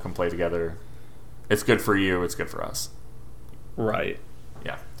so everyone can play together. It's good for you. It's good for us. Right.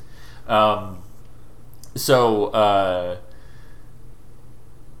 Yeah.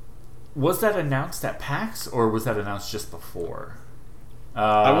 Was that announced at PAX or was that announced just before?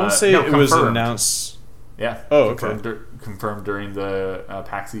 I won't say it was announced. Yeah. Oh, okay. Confirmed during the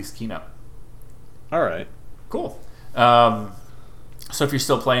PAX East keynote. All right. Cool. So if you're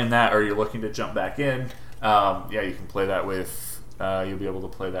still playing that or you're looking to jump back in, yeah, you can play that with. You'll be able to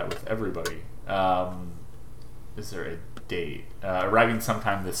play that with everybody. Is there a date? Arriving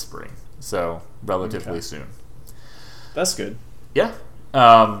sometime this spring, so relatively soon. That's good. Yeah.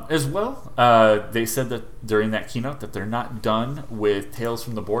 As well, they said that during that keynote that they're not done with Tales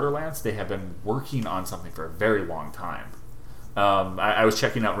from the Borderlands. They have been working on something for a very long time. I was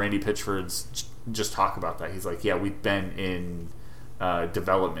checking out Randy Pitchford's just talk about that. He's like, yeah, we've been in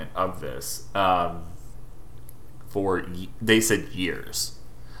development of this for, they said, years.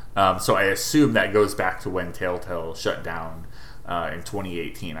 So I assume that goes back to when Telltale shut down in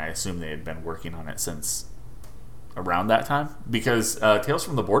 2018. I assume they had been working on it since around that time because Tales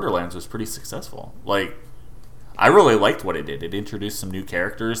from the Borderlands was pretty successful. Like, I really liked what it did. It introduced some new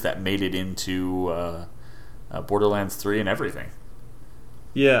characters that made it into Borderlands 3 and everything.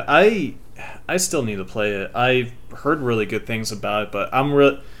 Yeah, I still need to play it. I've heard really good things about it, but I'm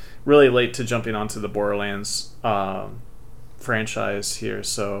really late to jumping onto the Borderlands franchise here.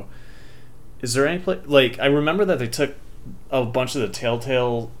 So, is there any like I remember that they took a bunch of the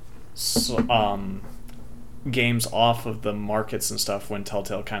Telltale games off of the markets and stuff when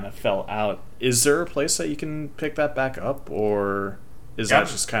Telltale kind of fell out. Is there a place that you can pick that back up, or is that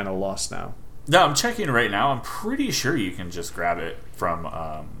just kind of lost now? No, I'm checking right now. I'm pretty sure you can just grab it from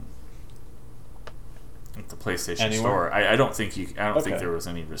the PlayStation Anywhere? Store. I don't think I don't think Okay. there was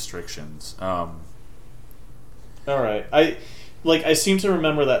any restrictions. All right. I seem to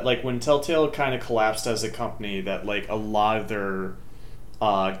remember that like when Telltale kind of collapsed as a company, that like a lot of their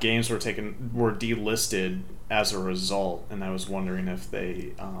games were delisted as a result, and I was wondering if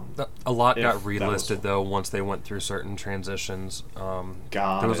they A lot if got that relisted was- though once they went through certain transitions.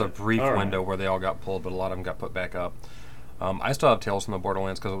 Got there was it. a brief All right. window where they all got pulled, but a lot of them got put back up. I still have Tales from the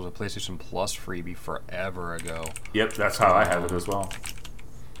Borderlands because it was a PlayStation Plus freebie forever ago. Yep, that's how I have it as well.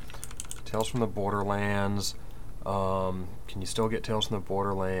 Tales from the Borderlands. Can you still get Tales from the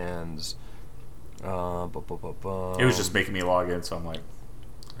Borderlands? It was just making me log in, so I'm like,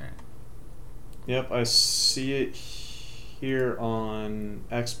 alright. Yep, I see it here on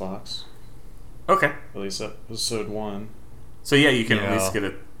Xbox. Okay. At least episode 1. So yeah, you can at Yeah.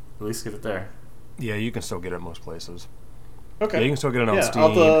 least get it there. Yeah, you can still get it at most places. Okay. Yeah, you can still get it on Yeah,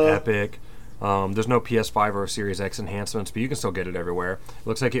 Steam, Epic. There's no PS5 or Series X enhancements, but you can still get it everywhere. It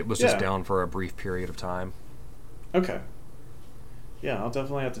looks like it was just Yeah. down for a brief period of time. Okay. Yeah, I'll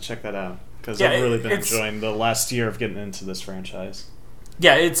definitely have to check that out because Yeah, I've really been it's- enjoying the last year of getting into this franchise.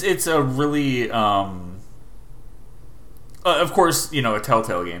 Yeah, it's a really of course, you know, a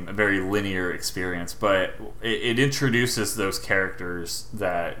Telltale game, a very linear experience, but it introduces those characters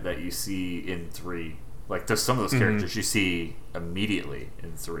that you see in 3. Like, there's some of those characters you see immediately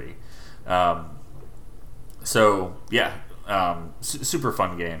in 3. So, yeah, super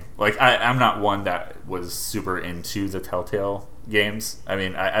fun game. Like, I'm not one that was super into the Telltale games. I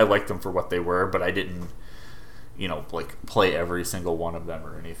mean, I liked them for what they were, but I didn't, you know, like, play every single one of them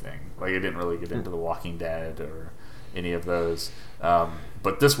or anything. Like, I didn't really get into The Walking Dead or any of those.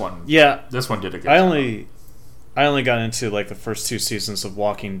 But this one, Yeah, this one did a good I job. only got into like the first 2 seasons of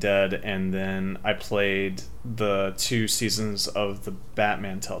Walking Dead, and then I played the 2 seasons of the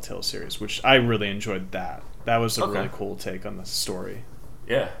Batman Telltale series, which I really enjoyed. That was a Okay. really cool take on the story.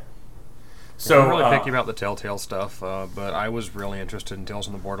 Yeah. So I'm really picky about the Telltale stuff, but I was really interested in Tales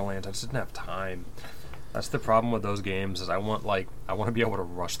from the Borderlands. I just didn't have time. That's the problem with those games. Is I want to be able to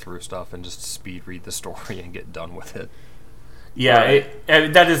rush through stuff and just speed read the story and get done with it. Yeah, Right.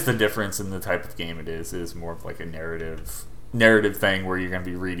 that is the difference in the type of game it is. It is more of like a narrative thing where you're going to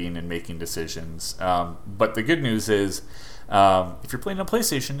be reading and making decisions. But the good news is, if you're playing on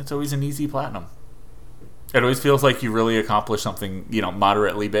PlayStation, it's always an easy platinum. It always feels like you really accomplished something,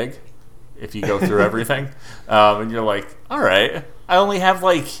 moderately big if you go through everything. And you're like, all right, I only have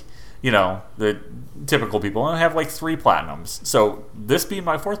like, the typical people only have like 3 platinums. So this being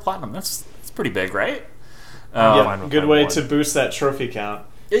my 4th platinum, that's pretty big, right? Yeah, good way to boost that trophy count.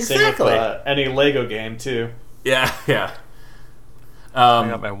 Exactly. Same with any Lego game too. Yeah. I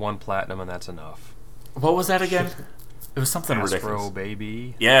got my 1 platinum and that's enough. What was that again? It was something Astro, ridiculous.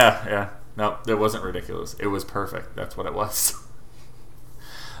 baby. Yeah. No, it wasn't ridiculous. It was perfect. That's what it was.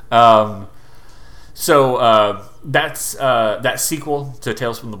 So that's that sequel to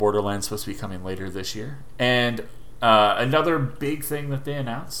Tales from the Borderlands supposed to be coming later this year. And another big thing that they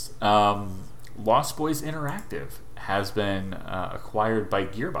announced, Lost Boys Interactive has been acquired by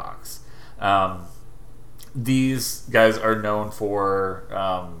Gearbox. These guys are known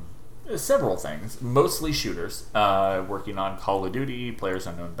for several things, mostly shooters, working on Call of Duty,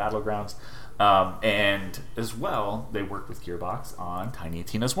 PlayerUnknown's Battlegrounds, and as well, they work with Gearbox on Tiny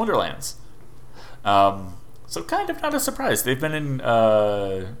Tina's Wonderlands. So kind of not a surprise. They've been in,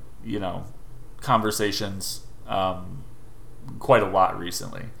 conversations quite a lot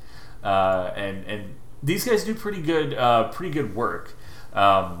recently, and these guys do pretty good work.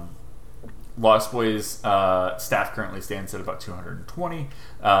 Lost Boys staff currently stands at about 220,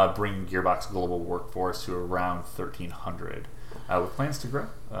 bringing Gearbox global workforce to around 1,300, with plans to grow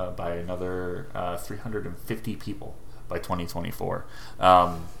by another 350 people by 2024.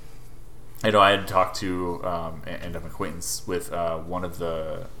 I know I had talked to and I'm acquaintance with one of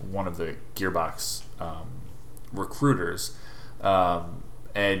the Gearbox recruiters,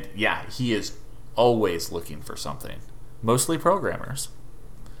 and yeah, he is always looking for something, mostly programmers.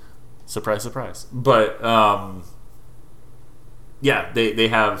 Surprise, surprise. But yeah, they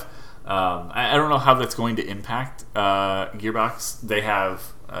have. I don't know how that's going to impact Gearbox. They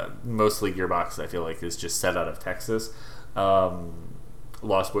have mostly Gearbox. I feel like is just set out of Texas.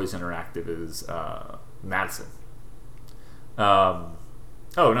 Lost Boys Interactive is Madison. Oh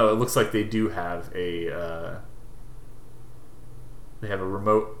no, it looks like they do have a. They have a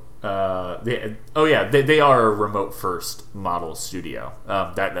remote. They are a remote first model studio.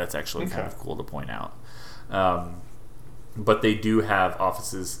 That's actually kind of cool to point out. But they do have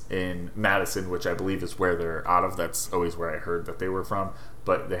offices in Madison, which I believe is where they're out of. That's always where I heard that they were from.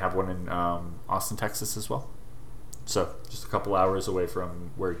 But they have one in Austin, Texas as well. So just a couple hours away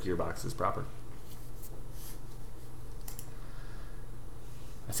from where Gearbox is proper.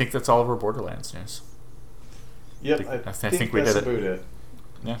 I think that's all of our Borderlands news. Yep, I think we that's did it. about it.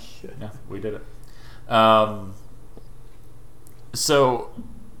 Yeah, we did it. So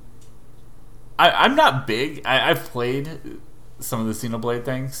I'm not big. I've played some of the Xenoblade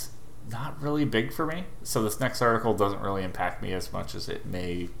things. Not really big for me. So this next article doesn't really impact me as much as it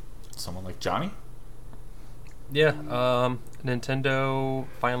may someone like Johnny. Yeah, Nintendo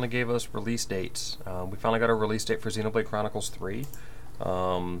finally gave us release dates. We finally got a release date for Xenoblade Chronicles 3,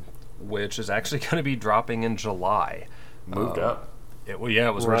 which is actually going to be dropping in July. Moved up. It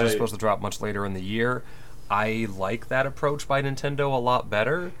was originally supposed to drop much later in the year. I like that approach by Nintendo a lot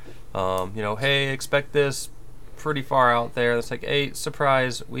better. Hey, expect this pretty far out there. It's like, hey,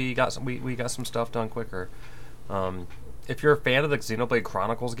 surprise, we got some stuff done quicker. If you're a fan of the Xenoblade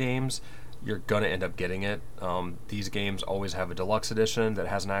Chronicles games, you're gonna end up getting it. These games always have a deluxe edition that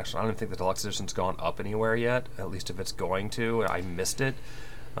hasn't actually. I don't think the deluxe edition's gone up anywhere yet. At least if it's going to, I missed it.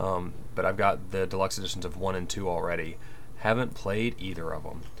 But I've got the deluxe editions of 1 and 2 already. Haven't played either of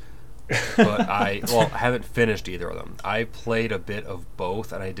them. But haven't finished either of them. I played a bit of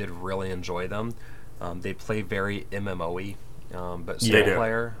both, and I did really enjoy them. They play very MMO-y, but single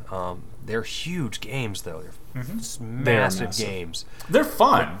player. They're huge games, though. They're massive games. They're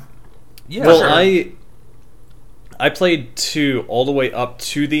fun. Yeah, well, sure. I played 2 all the way up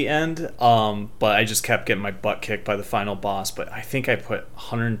to the end, but I just kept getting my butt kicked by the final boss. But I think I put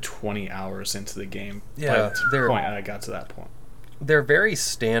 120 hours into the game. Yeah, by the point I got to that point. They're very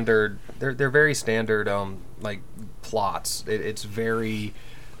standard. They're very standard. Like plots. It's very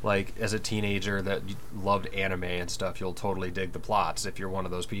like as a teenager that loved anime and stuff. You'll totally dig the plots if you're one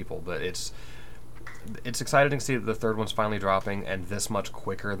of those people. But it's exciting to see that the third one's finally dropping and this much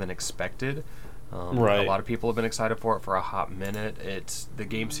quicker than expected. A lot of people have been excited for it for a hot minute. The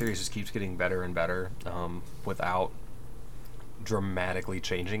game series just keeps getting better and better without dramatically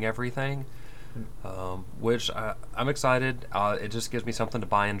changing everything. which I'm excited. It just gives me something to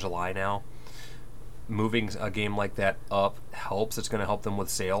buy in July now. Moving a game like that up helps. It's going to help them with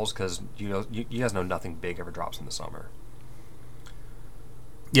sales because you guys know nothing big ever drops in the summer.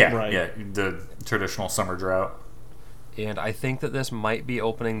 Yeah, Right. yeah, the traditional summer drought. And I think that this might be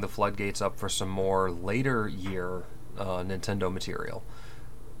opening the floodgates up for some more later year Nintendo material.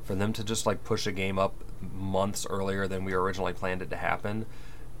 For them to just like push a game up months earlier than we originally planned it to happen,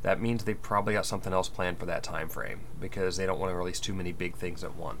 that means they probably got something else planned for that time frame because they don't want to release too many big things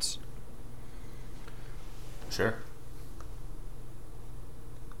at once. Sure.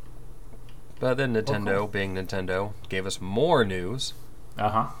 But then Nintendo, cool. being Nintendo, gave us more news.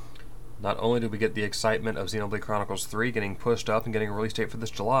 Uh-huh. Not only did we get the excitement of Xenoblade Chronicles 3 getting pushed up and getting a release date for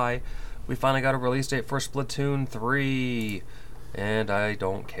this July, we finally got a release date for Splatoon 3. And I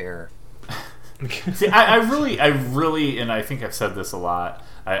don't care. See, I really, and I think I've said this a lot,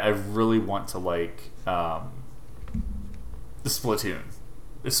 I really want to like the Splatoon.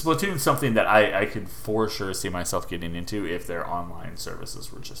 Splatoon's something that I could for sure see myself getting into if their online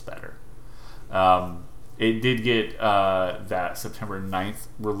services were just better. It did get that September 9th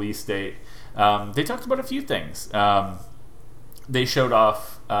release date. They talked about a few things. They showed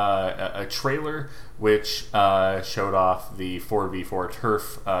off a trailer which showed off the 4v4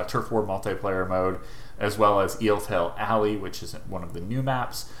 Turf War multiplayer mode, as well as Eeltail Alley, which is one of the new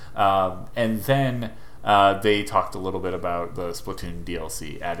maps. And then they talked a little bit about the Splatoon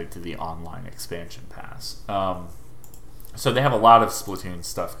DLC added to the online expansion pass. So they have a lot of Splatoon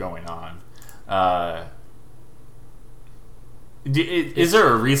stuff going on. Is there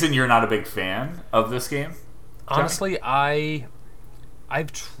a reason you're not a big fan of this game, Johnny? Honestly,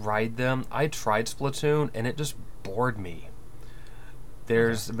 I've tried them. I tried Splatoon, and it just bored me.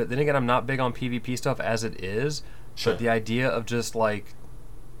 But then again, I'm not big on PvP stuff as it is. Sure. But the idea of just like,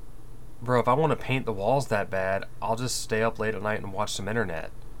 bro, if I want to paint the walls that bad, I'll just stay up late at night and watch some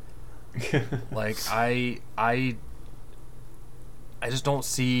internet. Like I just don't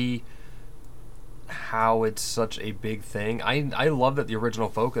see how it's such a big thing. I love that the original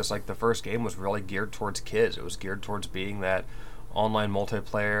focus, like the first game, was really geared towards kids. It was geared towards being that online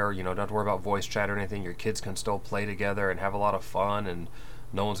multiplayer, don't have to worry about voice chat or anything. Your kids can still play together and have a lot of fun, and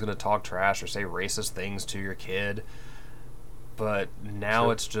no one's going to talk trash or say racist things to your kid. But now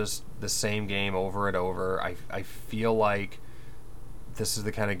Sure. It's just the same game over and over. I feel like this is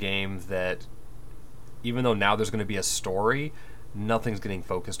the kind of game that, even though now there's going to be a story, nothing's getting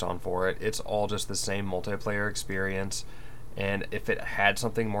focused on for it. It's all just the same multiplayer experience. And if it had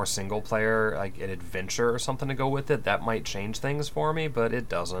something more single player, like an adventure or something to go with it, that might change things for me, but it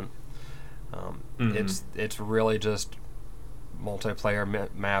doesn't. It's really just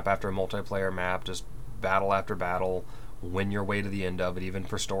multiplayer map after multiplayer map, just battle after battle, win your way to the end of it, even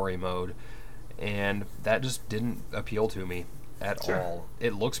for story mode. And that just didn't appeal to me at Sure. all.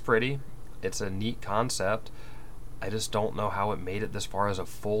 It looks pretty. It's a neat concept. I just don't know how it made it this far as a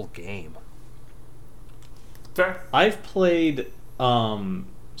full game. Fair. I've played some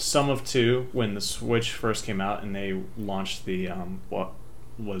of 2 when the Switch first came out, and they launched the what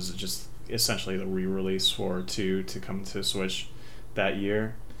was just essentially the re-release for 2 to come to Switch that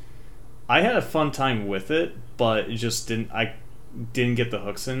year. I had a fun time with it, but it just I didn't get the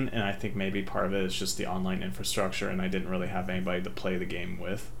hooks in, and I think maybe part of it is just the online infrastructure, and I didn't really have anybody to play the game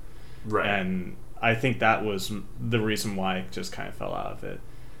with. Right. And I think that was the reason why I just kind of fell out of it.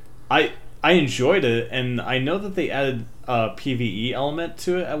 I enjoyed it, and I know that they added a PvE element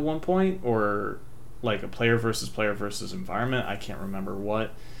to it at one point, or like a player versus environment. I can't remember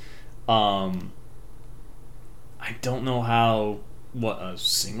what. I don't know what a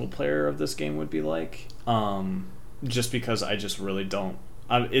single player of this game would be like. Just because I just really don't.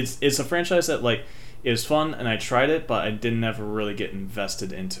 It's a franchise that like is fun, and I tried it, but I didn't ever really get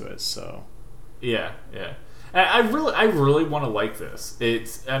invested into it. So. Yeah. I really want to like this.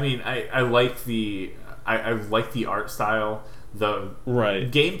 I like the art style. The Right.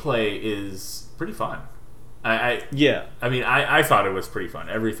 gameplay is pretty fun. Yeah. I thought it was pretty fun.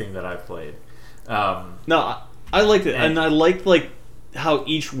 Everything that I've played. No, I liked it, and I liked like how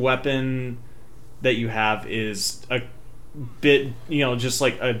each weapon that you have is a bit, just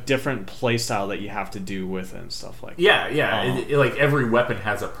like a different play style that you have to do with it and stuff like that. Yeah. Like every weapon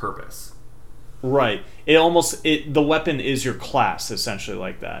has a purpose. Right. The weapon is your class, essentially,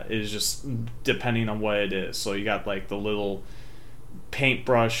 like that. It is just depending on what it is. So you got like the little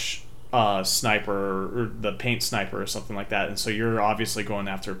paintbrush sniper, or the paint sniper or something like that, and so you're obviously going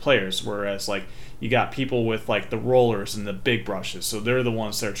after players, whereas like you got people with like the rollers and the big brushes, so they're the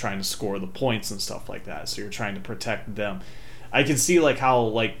ones that are trying to score the points and stuff like that, so you're trying to protect them. I can see like how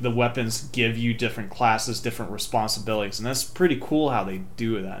like the weapons give you different classes, different responsibilities, and that's pretty cool how they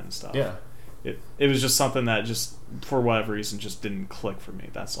do that and stuff. Yeah. It was just something that just for whatever reason just didn't click for me.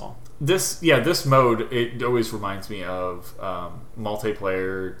 That's all. This mode, it always reminds me of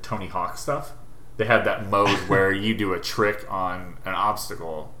multiplayer Tony Hawk stuff. They had that mode where you do a trick on an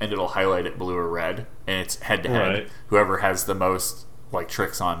obstacle and it'll highlight it blue or red, and it's head to head. Right. Whoever has the most like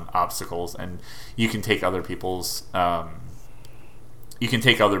tricks on obstacles, and you can take other people's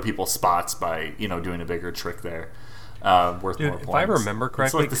spots by doing a bigger trick there. Worth Dude, more points. if I remember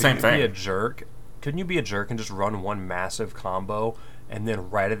correctly, it's like the same thing. Be a jerk? Couldn't you be a jerk and just run one massive combo, and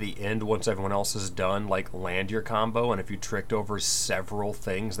then right at the end, once everyone else is done, like land your combo? And if you tricked over several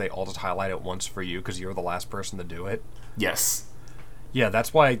things, they all just highlight it once for you because you're the last person to do it. Yes. Yeah,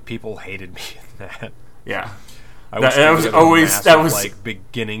 that's why people hated me in that. Yeah. That was always massive, like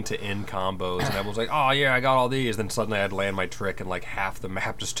beginning to end combos, and I was like, "Oh yeah, I got all these." Then suddenly I'd land my trick, and like half the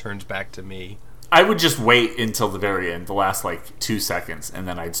map just turns back to me. I would just wait until the very end, the last like 2 seconds, and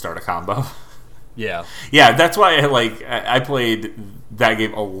then I'd start a combo. Yeah, yeah, that's why I played that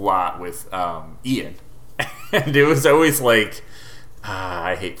game a lot with Ian, and it was always like,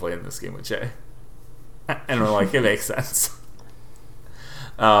 I hate playing this game with Jay, and we're like, it makes sense.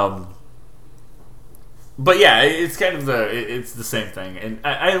 But yeah, it's kind of it's the same thing, and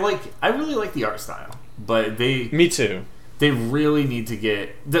I really like the art style, but Me too. They really need to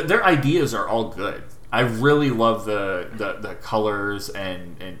get their ideas are all good. I really love the colors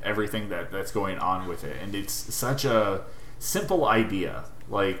and everything that's going on with it, and it's such a simple idea.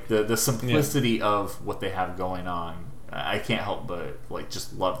 Like the simplicity of what they have going on, I can't help but like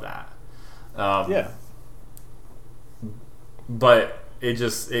just love that. Yeah. But it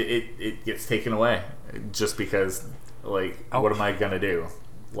just it gets taken away just because what am I gonna do?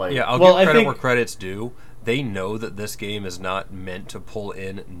 Like, yeah, I'll give credit where credit's due. They know that this game is not meant to pull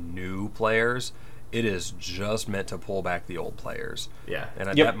in new players. It is just meant to pull back the old players. Yeah.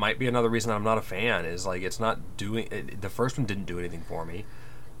 And that might be another reason I'm not a fan, is like it's not doing the first one didn't do anything for me.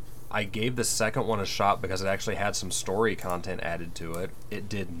 I gave the second one a shot because it actually had some story content added to it. It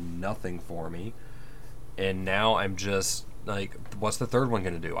did nothing for me. And now I'm just like, what's the third one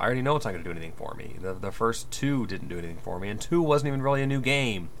going to do? I already know it's not going to do anything for me. The first two didn't do anything for me, and 2 wasn't even really a new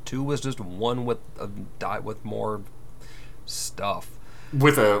game. 2 was just one with more stuff.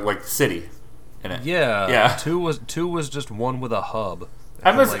 With a city in it. Yeah. 2 was just one with a hub.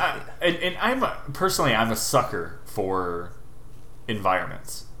 I'm a sucker for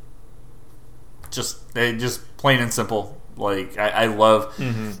environments. Just plain and simple. Like I love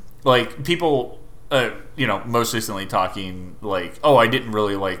like people. Most recently talking like, oh, I didn't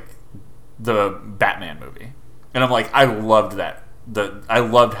really like the Batman movie, and I'm like, I loved that. I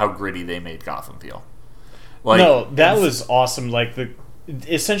loved how gritty they made Gotham feel. Like, no, that was awesome. Like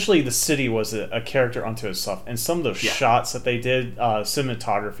essentially the city was a character unto itself, and some of those shots that they did,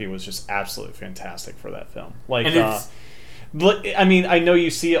 cinematography was just absolutely fantastic for that film. Like, I mean, I know you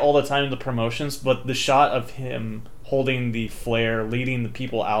see it all the time in the promotions, but the shot of him holding the flare, leading the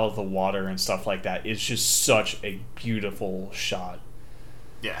people out of the water and stuff like that is just such a beautiful shot.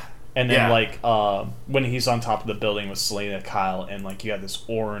 Yeah. And then when he's on top of the building with Selena Kyle, and like you have this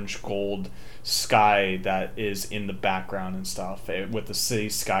orange gold sky that is in the background and stuff with the city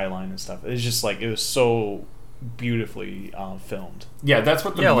skyline and stuff. It's just like, it was so beautifully filmed. Yeah, that's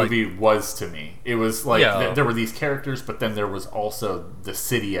what the movie was to me. It was like there were these characters, but then there was also the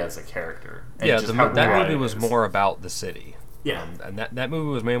city as a character. And that movie was more about the city. Yeah, and that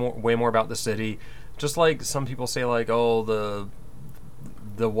movie was way more about the city. Just like some people say, like, oh, the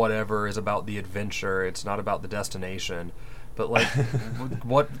whatever is about the adventure. It's not about the destination. But like,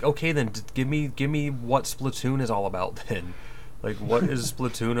 what? Okay, then give me what Splatoon is all about then. Like, what is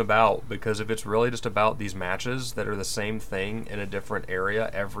Splatoon about? Because if it's really just about these matches that are the same thing in a different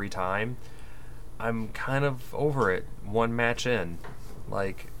area every time, I'm kind of over it. One match in,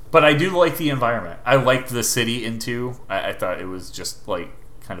 like. But I do like the environment. I liked the city in 2. I thought it was just like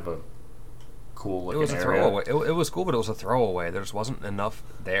kind of a cool looking area. Throwaway. It was cool, but it was a throwaway. There just wasn't enough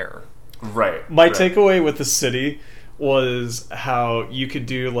there. Right. My takeaway with the city was how you could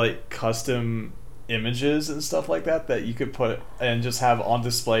do like custom images and stuff like that you could put and just have on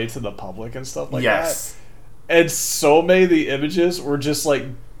display to the public and stuff like that. And so many of the images were just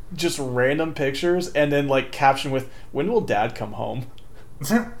random pictures and then like captioned with, "When will Dad come home?"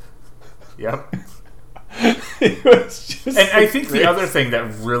 Yep. It was just and I think the other thing that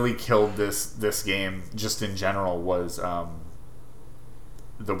really killed this game just in general was the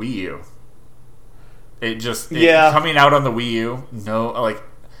Wii U. It coming out on the Wii U. No, like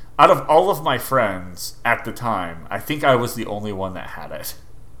out of all of my friends at the time, I think I was the only one that had it.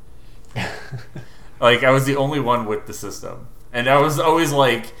 Like, I was the only one with the system. And I was always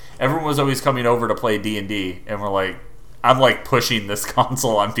like, everyone was always coming over to play D&D, and we're like, I'm like pushing this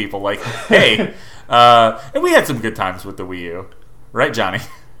console on people, like, hey, and we had some good times with the Wii U, right, Johnny?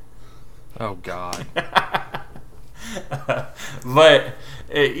 Oh God. But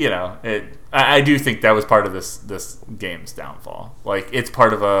I do think that was part of this game's downfall. Like, it's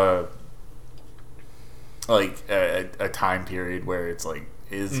part of a time period where it's like,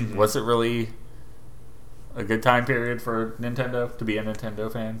 was it really a good time period for Nintendo to be a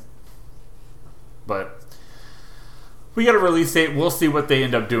Nintendo fan? But we got a release date. We'll see what they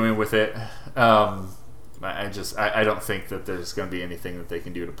end up doing with it. I don't think that there's going to be anything that they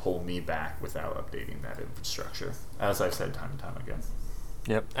can do to pull me back without updating that infrastructure, as I've said time and time again.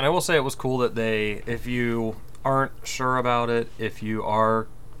 Yep, and I will say it was cool that if you aren't sure about it, if you are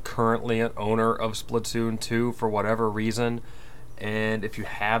currently an owner of Splatoon 2 for whatever reason, and if you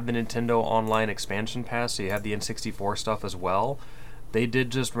have the Nintendo Online Expansion Pass, so you have the N64 stuff as well, they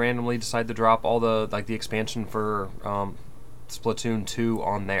did just randomly decide to drop all the expansion for Splatoon 2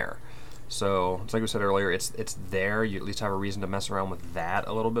 on there. So, it's like we said earlier, it's there. You at least have a reason to mess around with that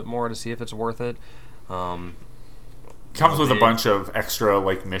a little bit more to see if it's worth it. Comes with a bunch of extra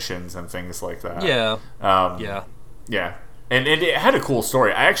missions and things like that. Yeah. Yeah. And it had a cool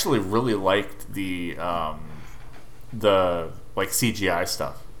story. I actually really liked the CGI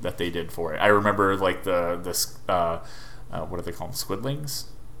stuff that they did for it. I remember what do they call them? Squidlings?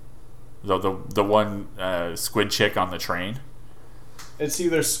 The one squid chick on the train. It's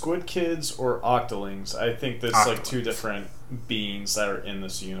either Squid Kids or Octolings. I think there's two different beings that are in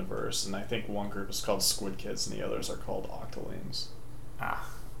this universe, and I think one group is called Squid Kids and the others are called Octolings.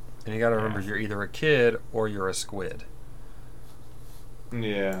 And you gotta remember, you're either a kid or you're a squid.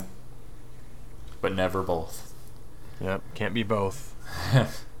 Yeah. But never both. Yep, can't be both.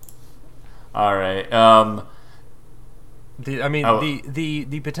 All right.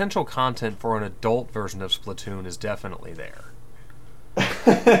 The potential content for an adult version of Splatoon is definitely there.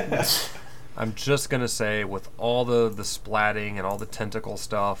 I'm just gonna say, with all the splatting and all the tentacle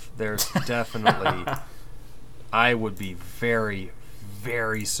stuff, there's definitely. I would be very,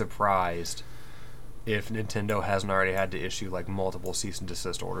 very surprised if Nintendo hasn't already had to issue multiple cease and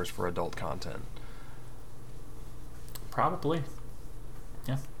desist orders for adult content. Probably.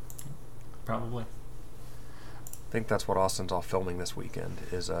 Yeah. Probably. I think that's what Austin's all filming this weekend,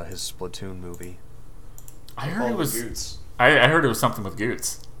 is his Splatoon movie. I heard it was Goots. I heard it was something with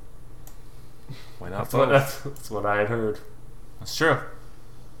Goots. Why not? That's what I had heard. That's true.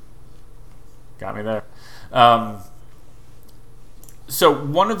 Got me there. So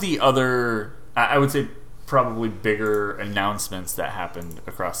one of the other, I would say, probably bigger announcements that happened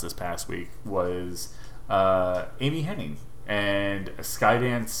across this past week was Amy Hennig and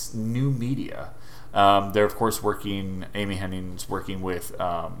Skydance New Media. They're of course Amy Hennig's working with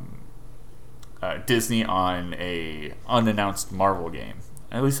Disney on a unannounced Marvel game.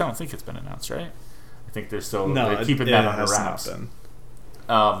 At least I don't think it's been announced, right? I think they're keeping that under wraps.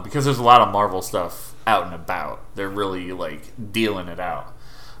 Because there's a lot of Marvel stuff out and about. They're really dealing it out.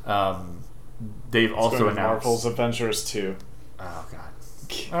 They've also announced Marvel's Avengers 2. Oh God.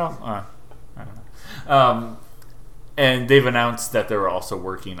 Well, I don't know. And they've announced that they're also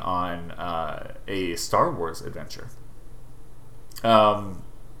working on a Star Wars adventure.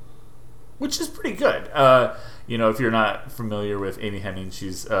 Which is pretty good. If you're not familiar with Amy Hennig,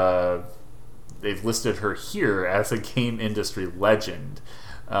 she's they've listed her here as a game industry legend,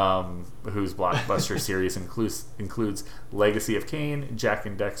 whose blockbuster series includes Legacy of Kain, Jak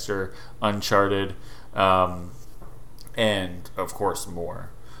and Daxter, Uncharted, and of course more.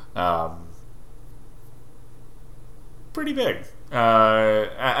 Pretty big.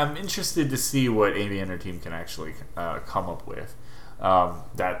 I'm interested to see what Amy and her team can actually come up with.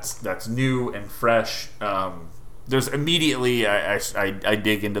 That's new and fresh. There's immediately I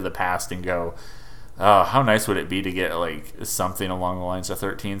dig into the past and go, how nice would it be to get something along the lines of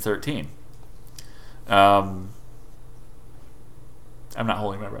 1313. I'm not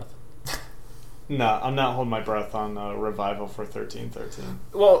holding my breath. No, I'm not holding my breath on a revival for 1313.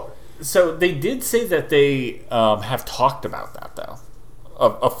 Well, so they did say that they have talked about that, though.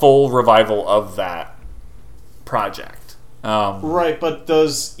 A full revival of that project. Right, but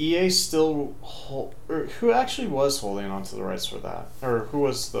does EA still hold... Or who actually was holding on to the rights for that? Or who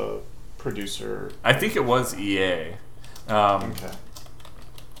was the producer? I think it was EA. Okay.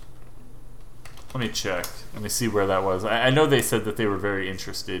 Let me check. Let me see where that was. I know they said that they were very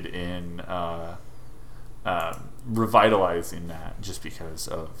interested in revitalizing that just because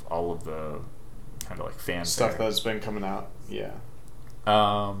of all of the kind of like fanfare stuff that's been coming out. Yeah.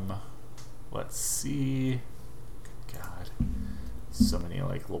 Let's see. God, so many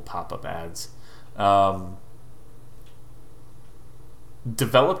like little pop-up ads.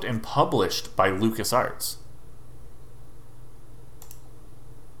 Developed and published by LucasArts.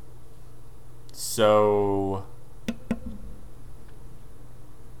 So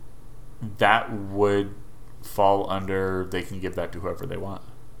that would fall under they can give that to whoever they want.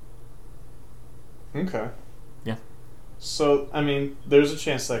 Okay. Yeah. So, I mean, there's a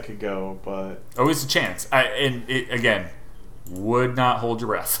chance that could go, but... Always a chance. And it, again, would not hold your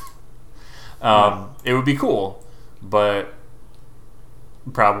breath. It would be cool, but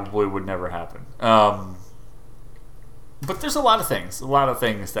probably would never happen. But there's a lot of things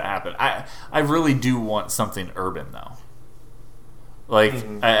that happen. I really do want something urban, though. Like,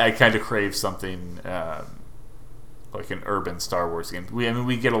 I kind of crave something like an urban Star Wars game.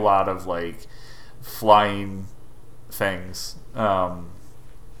 We get a lot of, like, flying things. Right,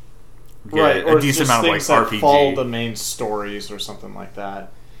 a or decent just amount of, like, things that RPG. follow the main stories or something like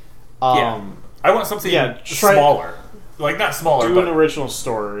that. Yeah. I want something smaller. Like, not smaller, do but... an original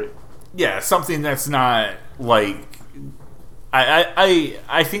story. Yeah, something that's not, like...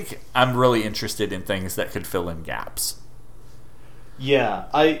 I think I'm really interested in things that could fill in gaps. Yeah,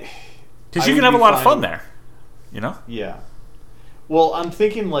 because you can have a lot of fun there, you know? Yeah. Well, I'm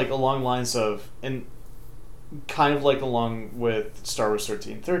thinking like along lines of, and kind of like along with Star Wars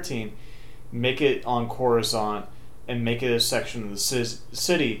 1313, make it on Coruscant and make it a section of the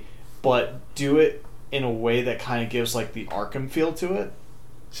city, but do it in a way that kind of gives like the Arkham feel to it.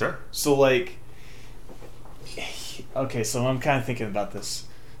 Sure. So like, okay, so I'm kind of thinking about this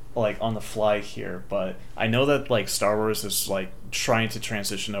like on the fly here, but I know that like Star Wars is like trying to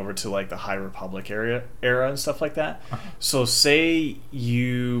transition over to like the High Republic era and stuff like that. So say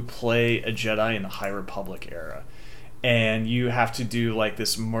you play a Jedi in the High Republic era and you have to do like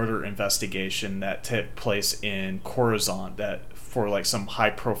this murder investigation that took place in Coruscant that for like some high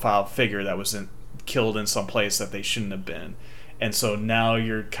profile figure that was killed in some place that they shouldn't have been. And so now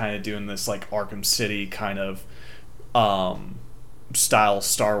you're kind of doing this like Arkham City kind of style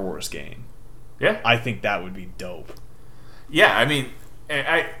Star Wars game. Yeah, I think that would be dope. Yeah, I mean,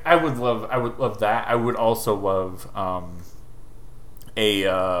 I would love that. I would also love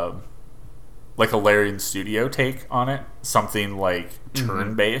like a Larian Studio take on it, something like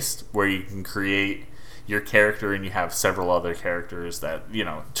turn based, where you can create your character and you have several other characters that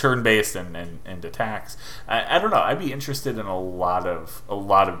turn based and attacks. I don't know. I'd be interested in a lot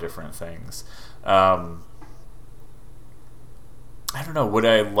of different things. I don't know. Would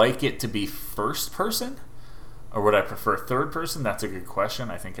I like it to be first person, or would I prefer third person? That's a good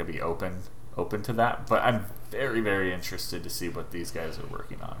question. I think I'd be open to that. But I'm very, very interested to see what these guys are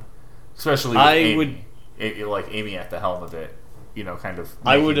working on, especially with Amy at the helm of it. Kind of.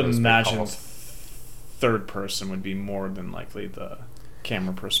 I would imagine third person would be more than likely the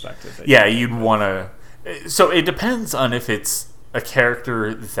camera perspective. Yeah, you'd want to. So it depends on if it's a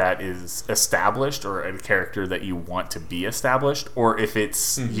character that is established or a character that you want to be established, or if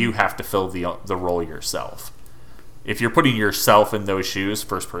it's you have to fill the role yourself. If you're putting yourself in those shoes,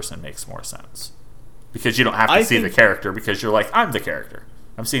 first person makes more sense, because you don't have to see the character, because you're like, I'm the character.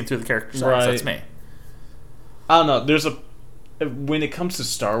 I'm seeing through the character's eyes. That's me. I don't know. When it comes to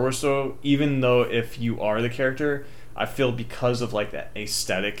Star Wars, though, even though if you are the character, I feel because of like that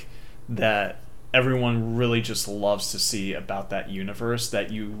aesthetic that everyone really just loves to see about that universe, that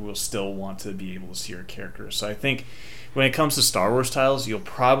you will still want to be able to see your character. So I think when it comes to Star Wars titles, you'll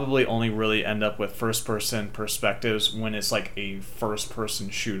probably only really end up with first-person perspectives when it's like a first-person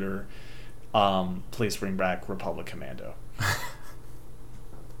shooter. Please bring back Republic Commando.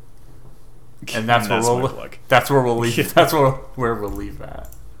 And that's where we'll leave. Yeah. That's where we'll leave that.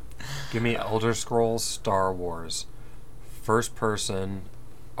 Give me Elder Scrolls Star Wars, first-person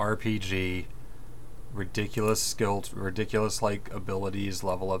RPG. Ridiculous skills, ridiculous like abilities,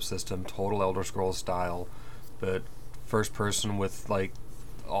 level up system, total Elder Scrolls style, but first person with like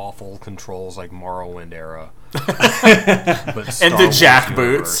awful controls like Morrowind era. But and the jack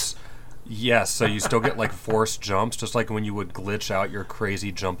boots. Yes, so you still get like forced jumps, just like when you would glitch out your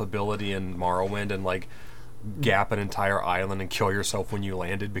crazy jump ability in Morrowind and like gap an entire island and kill yourself when you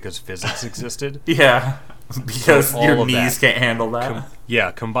landed because physics existed. Yeah, because your knees can't handle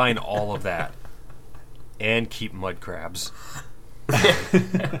that. Combine all of that. And keep mud crabs.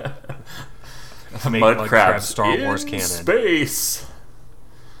 Mud crabs Star Wars canon. Space.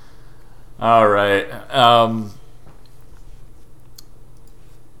 All right.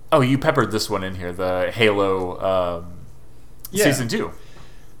 Oh, you peppered this one in here, the Halo Season 2.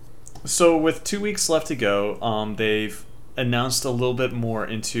 So with 2 weeks left to go, they've announced a little bit more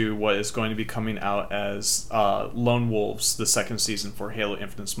into what is going to be coming out as Lone Wolves, the second season for Halo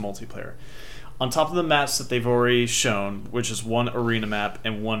Infinite's multiplayer. On top of the maps that they've already shown, which is one arena map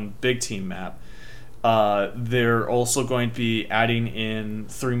and one big team map, they're also going to be adding in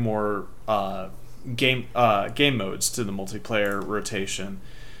 3 more game modes to the multiplayer rotation,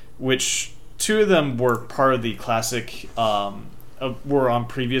 which 2 of them were part of the classic, were on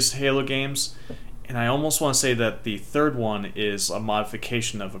previous Halo games, and I almost want to say that the third one is a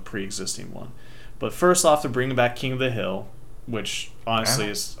modification of a pre-existing one. But first off, they're bringing back King of the Hill, which honestly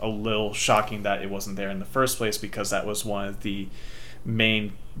is a little shocking that it wasn't there in the first place, because that was one of the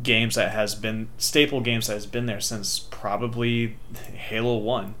main games that has been staple games that has been there since probably Halo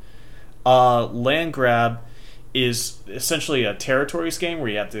 1. Land Grab is essentially a territories game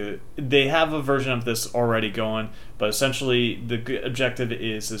where they have a version of this already going, but essentially the objective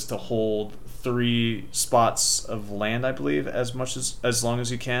is to hold 3 spots of land, I believe, as long as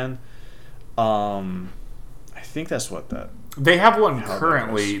you can. I think that's what that. They have one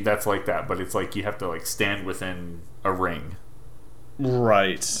currently that's like that, but it's like you have to like stand within a ring.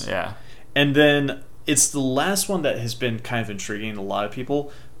 Right. Yeah. And then it's the last one that has been kind of intriguing to a lot of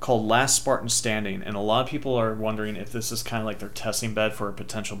people, called Last Spartan Standing, and a lot of people are wondering if this is kind of like their testing bed for a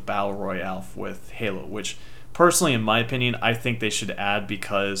potential battle royale with Halo, which personally, in my opinion, I think they should add,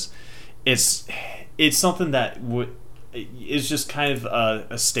 because it's something that is just kind of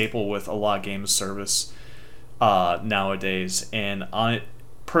a staple with a lot of game service nowadays. And I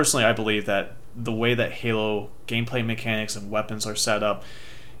believe that the way that Halo gameplay mechanics and weapons are set up,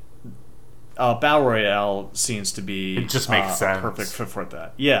 Battle Royale seems to be it just makes sense. A perfect fit for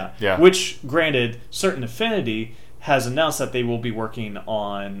that. Yeah. Which, granted, Certain Affinity has announced that they will be working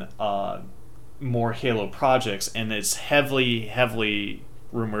on more Halo projects, and it's heavily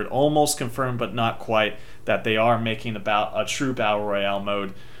rumored, almost confirmed but not quite, that they are making a true Battle Royale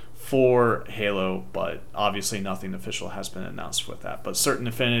mode for Halo, but obviously nothing official has been announced with that. But Certain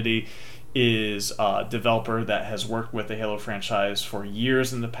Affinity is a developer that has worked with the Halo franchise for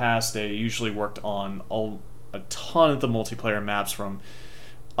years in the past. They usually worked on a ton of the multiplayer maps from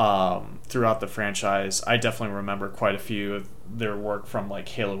throughout the franchise. I definitely remember quite a few of their work from like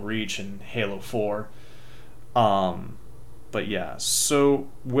Halo Reach and Halo 4. But yeah, so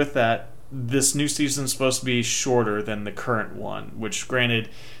with that, this new season is supposed to be shorter than the current one, which, granted,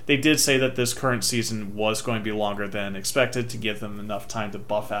 they did say that this current season was going to be longer than expected to give them enough time to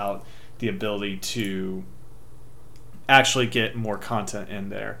buff out the ability to actually get more content in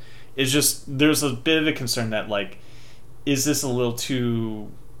there. It's just, there's a bit of a concern that, like, is this a little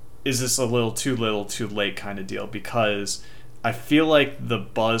too little too late kind of deal, because I feel like the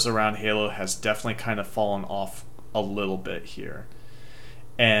buzz around Halo has definitely kind of fallen off a little bit here.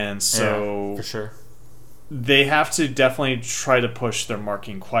 And so, yeah, for sure, they have to definitely try to push their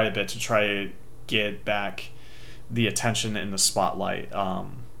marketing quite a bit to try to get back the attention in the spotlight.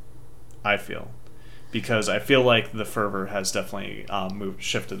 I feel, because I feel like the fervor has definitely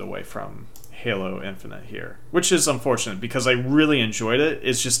shifted away from Halo Infinite here, which is unfortunate, because I really enjoyed it.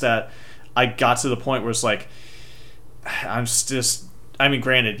 It's just that I got to the point where it's like, I mean,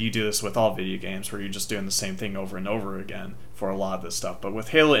 granted, you do this with all video games where you're just doing the same thing over and over again for a lot of this stuff. But with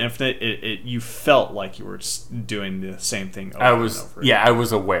Halo Infinite, you felt like you were just doing the same thing over and over again. Yeah, I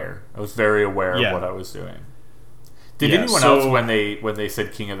was aware. I was very aware of what I was doing. Did anyone else, when they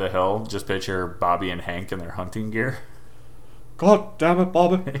said King of the Hill, just picture Bobby and Hank in their hunting gear? God damn it,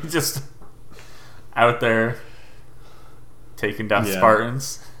 Bobby. Just out there taking down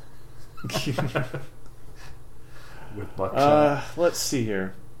Spartans. With buckshot. Let's see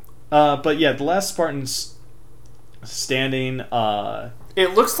here. But yeah, the Last Spartans Standing.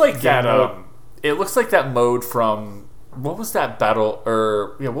 It looks like that. It looks like that mode from, what was that battle,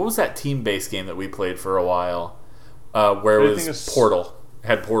 or what was that team-based game that we played for a while, where it was Portal. It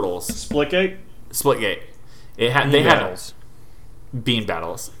had portals. Splitgate. It had bean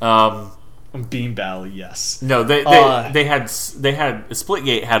battles. Bean battle, yes. No, they had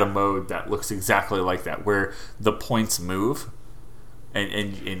Splitgate had a mode that looks exactly like that, where the points move, and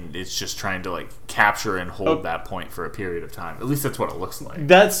it's just trying to like capture and hold that point for a period of time. At least that's what it looks like.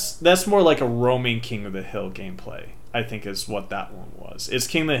 That's more like a roaming King of the Hill gameplay, I think, is what that one was. It's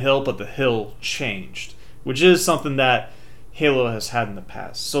King of the Hill, but the hill changed, which is something that Halo has had in the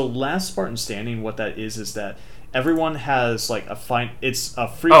past. So Last Spartan Standing, what that is that everyone has like it's a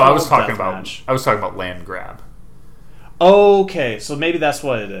free. I was talking about Land Grab. Okay, so maybe that's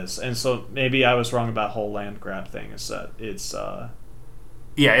what it is, and so maybe I was wrong about whole Land Grab thing. Is that it's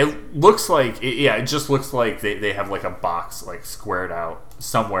Yeah, it looks like it just looks like they have like a box like squared out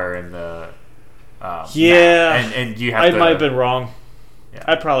somewhere in the map. And you have I to, might have been wrong. Yeah.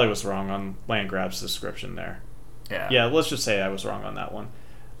 I probably was wrong on Landgrab's description there. Yeah, Let's just say I was wrong on that one.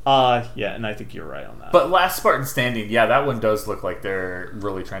 And I think you're right on that. But Last Spartan Standing, that one does look like they're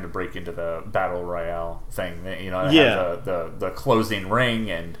really trying to break into the battle royale thing. They have the closing ring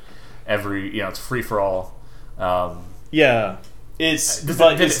and it's free for all. It's Did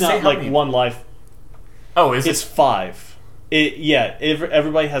but it it's say not how like many- one life. Oh, is It's it? 5.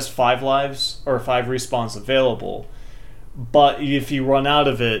 Everybody has 5 lives or 5 respawns available. But if you run out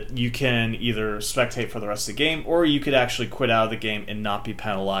of it, you can either spectate for the rest of the game, or you could actually quit out of the game and not be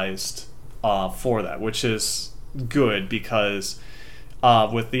penalized for that, which is good because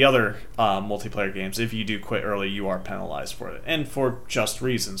with the other multiplayer games, if you do quit early, you are penalized for it. And for just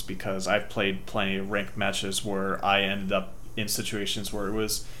reasons, because I've played plenty of ranked matches where I ended up in situations where it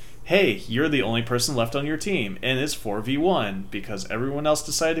was, hey, you're the only person left on your team, and it's 4v1 because everyone else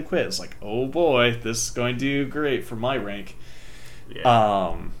decided to quit. It's like, oh boy, this is going to do great for my rank.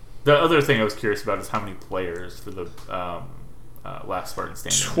 Yeah. The other thing I was curious about is how many players for the Last Spartan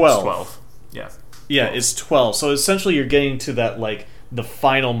Standing. 12. 12. Yeah. Yeah, it's 12. So essentially you're getting to that, like, the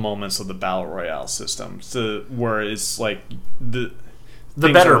final moments of the Battle Royale system, where it's like the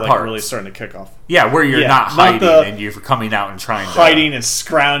better are, like, parts. really starting to kick off. Yeah, where you're not hiding the and you're coming out and trying to... Hiding and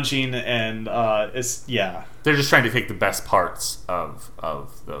scrounging and They're just trying to take the best parts of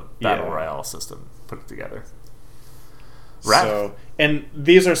the Battle Yeah. Royale system, put it together. So, and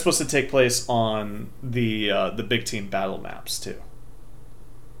these are supposed to take place on the big team battle maps too.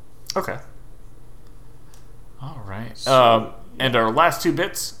 Okay. All right. So, and our last 2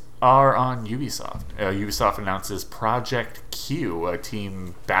 bits are on Ubisoft. Ubisoft announces Project Q, a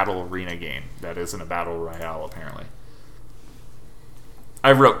team battle arena game that isn't a battle royale, apparently.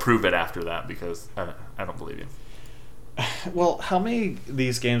 I wrote prove it after that because I don't believe you. Well, how many of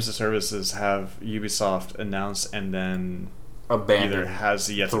these games and services have Ubisoft announced and then Abandoned either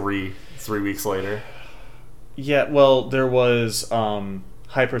has yet to... 3 weeks later? Yeah, well, there was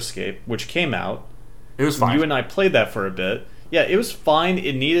Hyperscape, which came out. It was fine. You and I played that for a bit. Yeah, it was fine.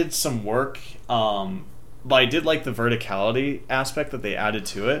 It needed some work, but I did like the verticality aspect that they added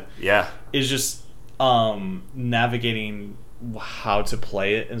to it. Yeah. It's just navigating how to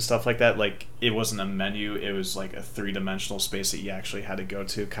play it and stuff like that. Like, it wasn't a menu. It was like a 3-dimensional space that you actually had to go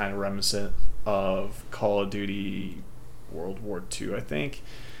to, kind of reminiscent of Call of Duty World War II, I think.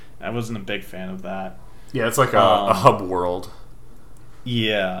 I wasn't a big fan of that. Yeah, it's like a hub world.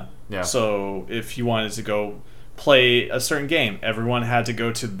 Yeah. Yeah. So if you wanted to go play a certain game, everyone had to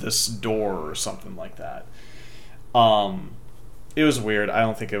go to this door or something like that. It was weird. I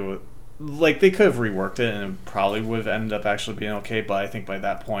don't think it would... Like, they could have reworked it and it probably would have ended up actually being okay, but I think by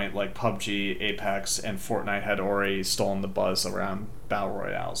that point, like, PUBG, Apex, and Fortnite had already stolen the buzz around Battle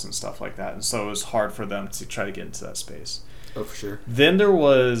Royales and stuff like that, and so it was hard for them to try to get into that space. Oh, for sure. Then there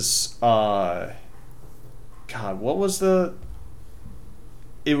was... God, what was the...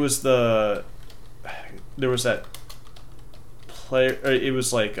 It was the... There was that player... It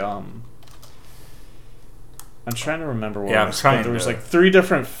was like... I'm trying to remember what Yeah, it I'm was. trying But there was to- like 3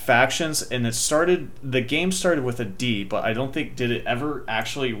 different factions, and it started... The game started with a D, but I don't think... Did it ever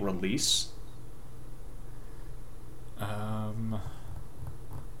actually release? I'm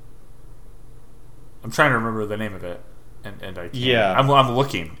trying to remember the name of it, and I can't. Yeah. I'm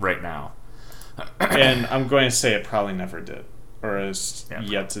looking right now. And I'm going to say it probably never did. Or is Yeah,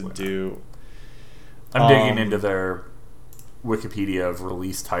 yet to probably do... I'm digging into their Wikipedia of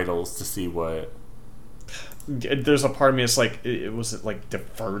release titles to see what... There's a part of me that's like, was it like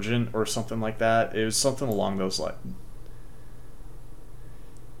Divergent or something like that? It was something along those lines.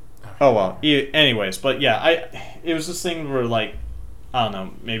 Oh well. Anyways, but yeah, it was this thing where, like, I don't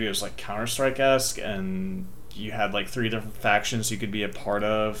know, maybe it was like Counter-Strike-esque, and you had like 3 different factions you could be a part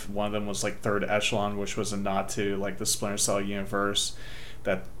of. One of them was like Third Echelon, which was a nod to like the Splinter Cell universe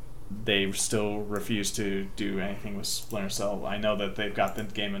that they still refuse to do anything with Splinter Cell. I know that they've got the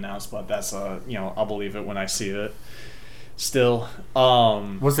game announced, but that's I'll believe it when I see it. Still,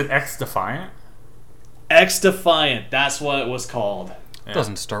 Was it X Defiant? X Defiant, that's what it was called. Yeah.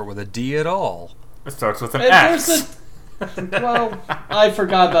 Doesn't start with a D at all. It starts with an And X. there's well, I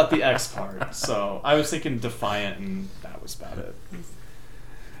forgot about the X part, so I was thinking Defiant, and that was about it.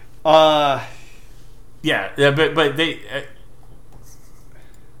 Yeah, but they...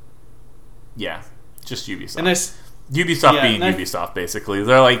 yeah, just Ubisoft. And Ubisoft being and Ubisoft, basically.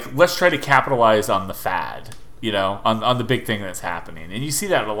 They're like, let's try to capitalize on the fad, on the big thing that's happening. And you see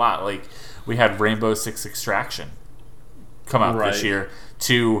that a lot. Like, we had Rainbow Six Extraction come out this Right. year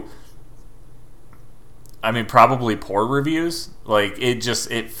to, I mean, probably poor reviews. Like,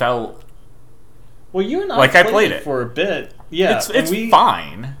 it felt Well, you and I like I played it for a bit. Yeah, it's and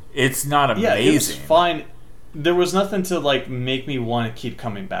fine. It's not Yeah, amazing. it was fine. There was nothing to like make me want to keep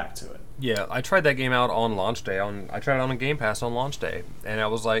coming back to it. Yeah, I tried that game out on launch day. I tried it on a Game Pass on launch day, and I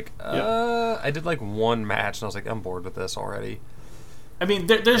was like, I did like one match, and I was like, I'm bored with this already. I mean,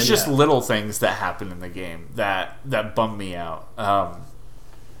 there's just yeah. little things that happen in the game that bum me out.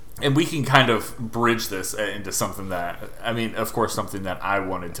 And we can kind of bridge this into something that, I mean, of course, something that I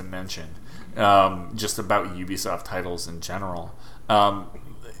wanted to mention, just about Ubisoft titles in general.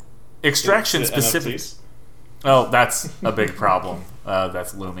 Extraction The specific. NFTs? Oh, that's a big problem.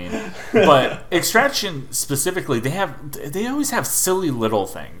 That's looming. But Extraction specifically, they always have silly little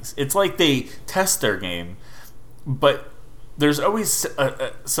things. It's like they test their game, but there's always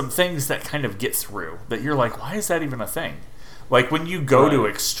some things that kind of get through that you're like, why is that even a thing? Like when you go to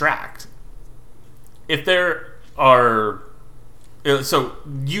extract, if there are, so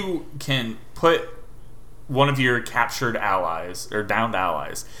you can put one of your captured allies or downed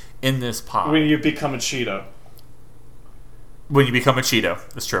allies in this pod. When you become a Cheeto. When you become a Cheeto,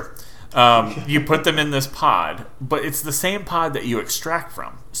 that's true. You put them in this pod, but it's the same pod that you extract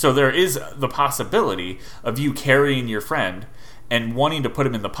from. So there is the possibility of you carrying your friend and wanting to put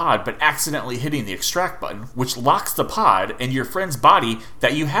him in the pod, but accidentally hitting the extract button, which locks the pod, and your friend's body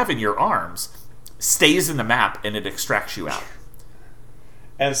that you have in your arms stays in the map, and it extracts you out.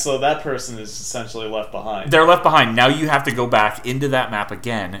 And so that person is essentially left behind. They're left behind. Now you have to go back into that map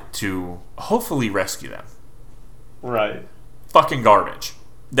again to hopefully rescue them. Right. Fucking garbage.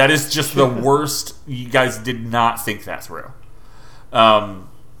 That is just the worst. You guys did not think that through. And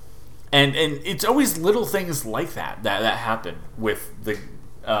it's always little things like that happen with the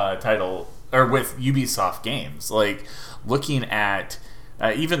title, or with Ubisoft games. Like looking at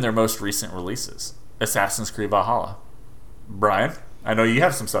even their most recent releases, Assassin's Creed Valhalla. Brian, I know you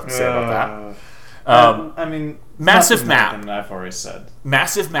have some stuff to say about that. I mean, massive nothing more map. than I've already said.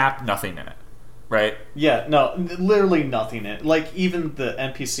 Massive map, nothing in it. Right? Yeah, no, literally nothing. Like, even the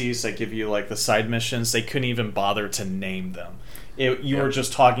NPCs that give you, like, the side missions, they couldn't even bother to name them. You were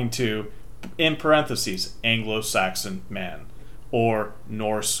just talking to, in parentheses, Anglo-Saxon man or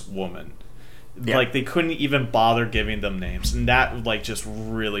Norse woman. Yeah. Like, they couldn't even bother giving them names. And that, like, just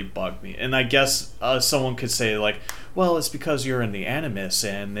really bugged me. And I guess someone could say, like, well, it's because you're in the Animus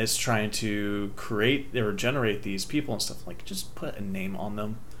and it's trying to create or generate these people and stuff. Like, just put a name on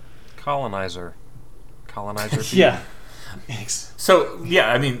them. Colonizer. Yeah. So,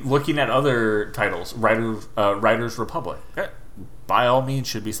 yeah, I mean, looking at other titles, Riders Republic, by all means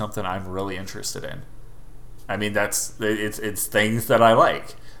should be something I'm really interested in. I mean, it's things that I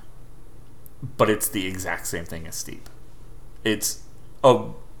like. But it's the exact same thing as Steep. It's a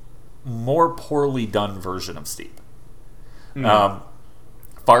more poorly done version of Steep. Far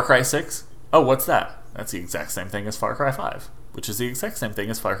Cry 6, oh, what's that? That's the exact same thing as Far Cry 5, which is the exact same thing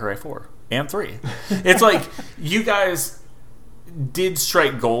as Far Cry 4 and 3. It's like, you guys did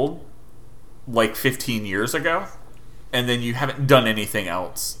strike gold like 15 years ago, and then you haven't done anything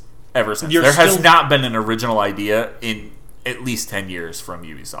else ever since. There has not been an original idea in at least 10 years from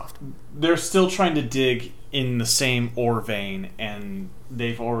Ubisoft. They're still trying to dig in the same ore vein, and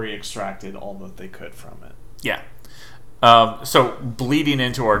they've already extracted all that they could from it. Yeah. So, bleeding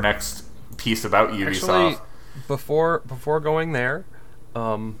into our next piece about Ubisoft. Actually, before going there,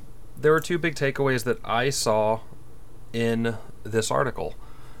 there were two big takeaways that I saw in this article.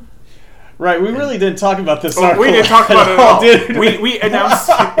 Right, we really didn't talk about this article. We didn't talk about it at all. Did We announced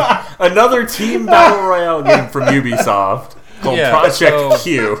another team battle royale game from Ubisoft called Project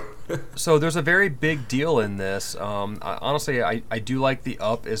Q. So there's a very big deal in this. Honestly, I do like the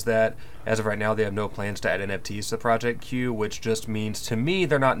up is that as of right now they have no plans to add NFTs to Project Q, which just means to me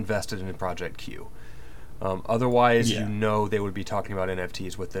they're not invested in Project Q. Otherwise, you know they would be talking about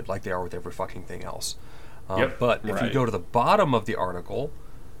NFTs with it like they are with every fucking thing else. But if you go to the bottom of the article,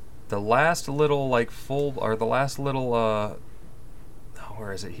 the last little where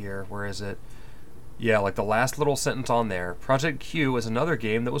is it here? Where is it? Yeah, like the last little sentence on there. Project Q is another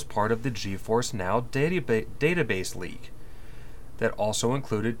game that was part of the GeForce Now database leak that also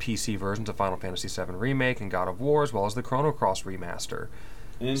included PC versions of Final Fantasy VII Remake and God of War, as well as the Chrono Cross remaster.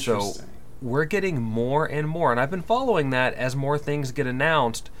 Interesting. So we're getting more and more, and I've been following that as more things get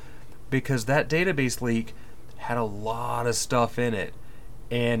announced, because that database leak had a lot of stuff in it.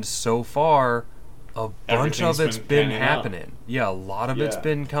 And so far, a bunch of it's been happening. Yeah, a lot of it's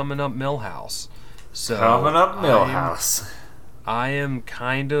been coming up Millhouse. So coming up Millhouse. I'm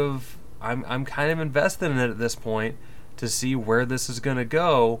kind of invested in it at this point to see where this is going to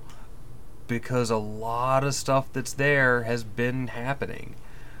go, because a lot of stuff that's there has been happening.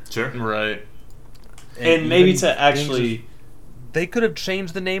 Sure. Right. And maybe to actually... They could have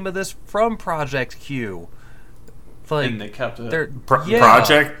changed the name of this from Project Q. Like, and they kept it.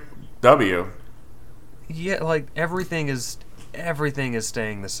 Project W. Yeah, like everything is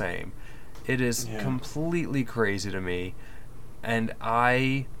staying the same. It is completely crazy to me, and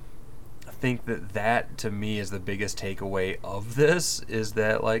I think that to me is the biggest takeaway of this, is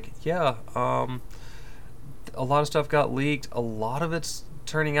that like a lot of stuff got leaked. A lot of it's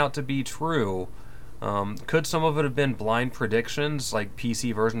turning out to be true. Could some of it have been blind predictions, like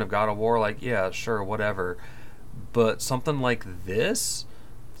PC version of God of War? Like, yeah, sure, whatever. But something like this,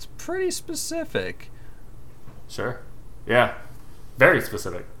 it's pretty specific. Sure. Yeah. Very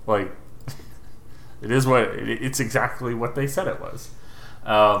specific. Like, it's exactly what they said it was.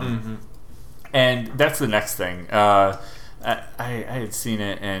 And that's the next thing. I had seen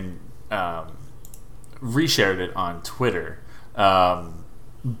it and reshared it on Twitter.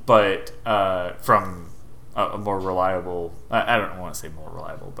 But from a more reliable, I don't want to say more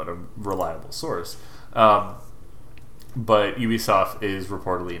reliable, but a reliable source. But Ubisoft is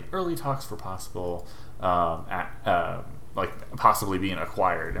reportedly in early talks for possibly being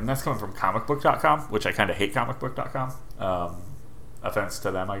acquired, and that's coming from comicbook.com, which I kind of hate comicbook.com. Offense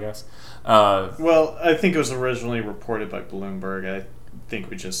to them, I guess. Well, I think it was originally reported by Bloomberg. I think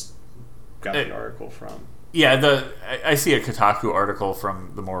we just got the article from. Yeah, I see a Kotaku article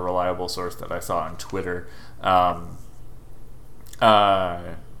from the more reliable source that I saw on Twitter.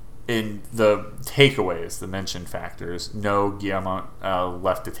 In the takeaways, the mentioned factors: no Guillemot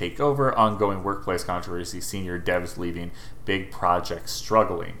left to take over, ongoing workplace controversy, senior devs leaving, big projects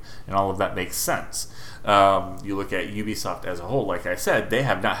struggling, and all of that makes sense. You look at Ubisoft as a whole, like I said, they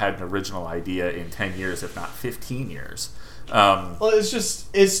have not had an original idea in 10 years, if not 15 years. Well,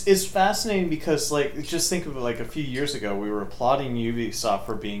 it's fascinating because, like, just think of it, like a few years ago, we were applauding Ubisoft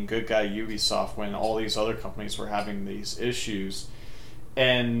for being good guy Ubisoft when all these other companies were having these issues.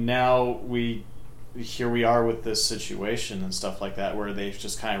 And now here we are with this situation and stuff like that, where they've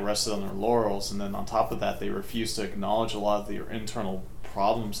just kind of rested on their laurels, and then on top of that, they refuse to acknowledge a lot of the internal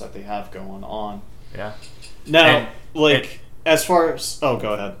problems that they have going on. Yeah. Now, as far as... Oh,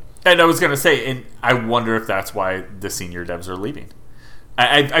 go ahead. And I was going to say, and I wonder if that's why the senior devs are leaving.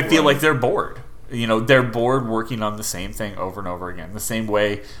 I feel like they're bored. They're bored working on the same thing over and over again. The same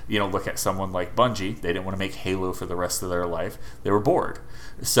way, look at someone like Bungie. They didn't want to make Halo for the rest of their life. They were bored.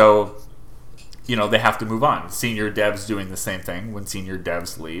 So, they have to move on. Senior devs doing the same thing. When senior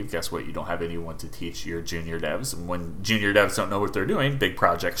devs leave, guess what? You don't have anyone to teach your junior devs. And when junior devs don't know what they're doing, big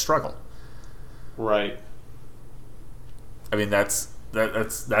projects struggle. Right. I mean, that's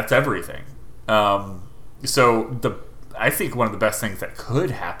everything. So I think one of the best things that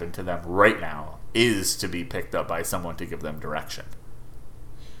could happen to them right now is to be picked up by someone to give them direction.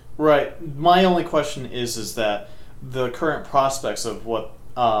 Right. My only question is that the current prospects of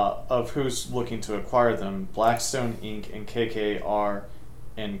who's looking to acquire them, Blackstone Inc. and KKR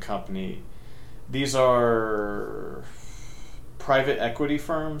and Company, these are private equity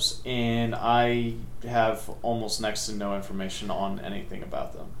firms, and I have almost next to no information on anything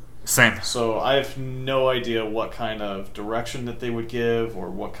about them. Same. So I have no idea what kind of direction that they would give or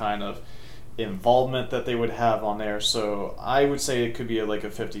what kind of involvement that they would have on there. So I would say it could be like a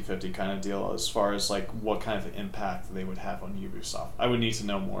 50-50 kind of deal as far as like what kind of impact they would have on Ubisoft. I would need to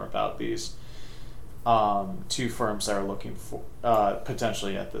know more about these two firms that are looking for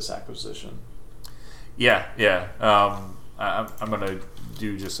potentially at this acquisition. Yeah. I'm gonna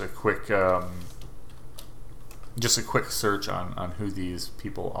do just a quick search on who these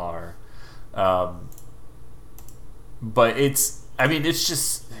people are, but it's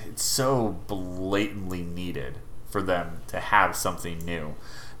so blatantly needed for them to have something new.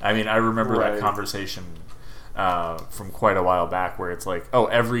 I mean, I remember that conversation from quite a while back where it's like, oh,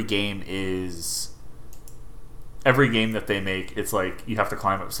 every game that they make, it's like you have to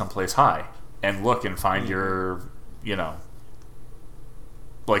climb up someplace high and look and find your,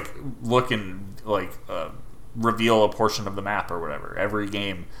 look and reveal a portion of the map or whatever.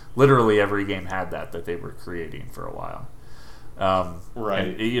 Literally every game had that they were creating for a while. Right.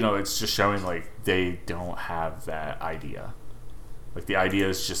 And, it's just showing like they don't have that idea. Like the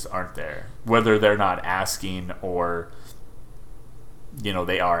ideas just aren't there. Whether they're not asking or,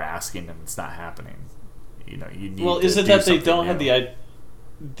 they are asking and it's not happening. You need. Well, is it that they don't have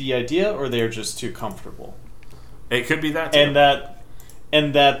the idea, or they're just too comfortable? It could be that too.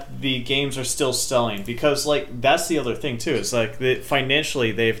 And that the games are still selling, because that's the other thing too. It's like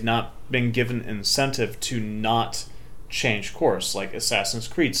financially they've not been given incentive to not changed course. Like Assassin's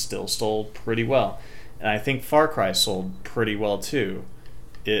Creed still sold pretty well, and I think Far Cry sold pretty well too.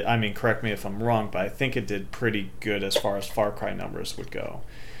 I mean, correct me if I'm wrong, but I think it did pretty good as far as Far Cry numbers would go.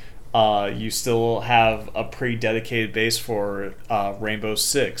 You still have a pretty dedicated base for Rainbow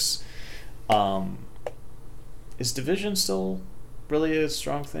Six. Is Division still really a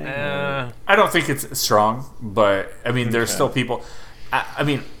strong thing? I don't think it's strong, but I mean, there's still people. I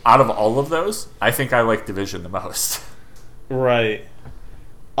mean, out of all of those, I think I like Division the most. Right.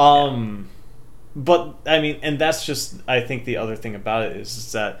 But I mean, and that's just, I think the other thing about it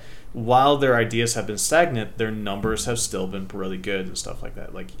is that while their ideas have been stagnant, their numbers have still been really good and stuff like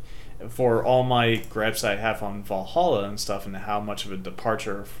that. Like, for all my gripes I have on Valhalla and stuff, and how much of a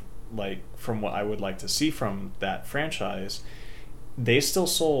departure, like, from what I would like to see from that franchise, they still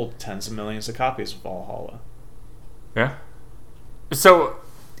sold tens of millions of copies of Valhalla. Yeah. So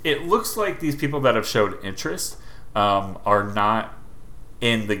it looks like these people that have showed interest are not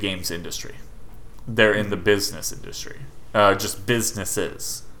in the games industry. They're in the business industry, just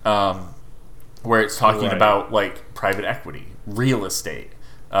businesses, where it's talking about like private equity, real estate,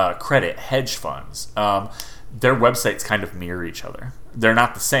 credit, hedge funds. Their websites kind of mirror each other. They're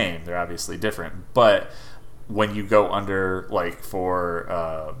not the same. They're obviously different. But when you go under, like,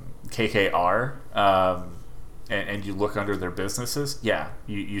 for KKR, and you look under their businesses, yeah,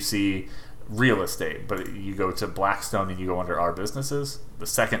 you see real estate. But you go to Blackstone and you go under our businesses, the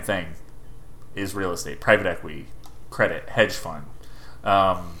second thing is real estate, private equity, credit, hedge fund,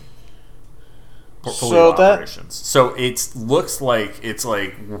 portfolio operations. So it looks like it's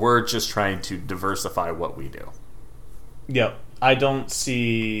like we're just trying to diversify what we do. Yep. I don't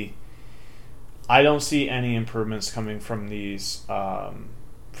see any improvements coming from these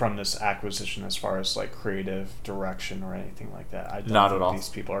from this acquisition as far as like creative direction or anything like that. I don't Not think at all. these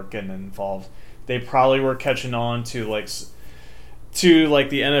people are getting involved. They probably were catching on to like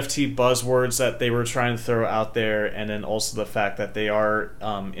the NFT buzzwords that they were trying to throw out there, and then also the fact that they are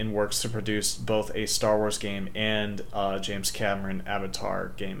in works to produce both a Star Wars game and James Cameron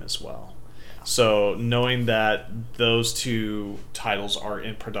Avatar game as well. So knowing that those two titles are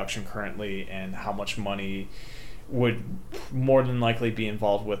in production currently and how much money would more than likely be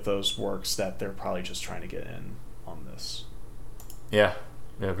involved with those works, that they're probably just trying to get in on this. Yeah,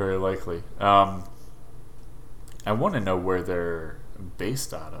 very likely. I want to know where they're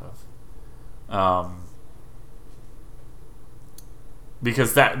based out of,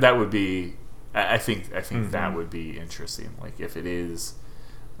 because that would be, I think that would be interesting. Like if it is,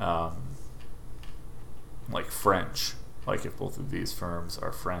 like French, like if both of these firms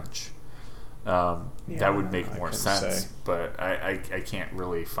are French, that would make more sense. But I can't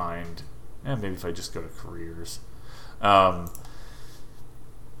really find. Maybe if I just go to careers.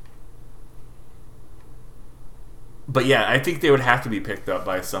 But yeah, I think they would have to be picked up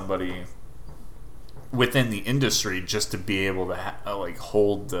by somebody within the industry just to be able to like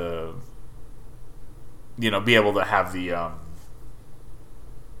hold the, be able to have the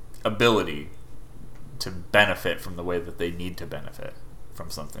ability to benefit from the way that they need to benefit from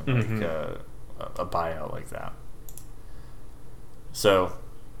something like a buyout like that. So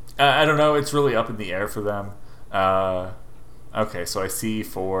I don't know. It's really up in the air for them. Okay, so I see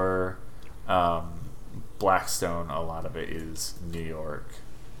for Blackstone, a lot of it is New York.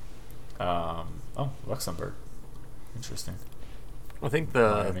 Luxembourg. Interesting. I think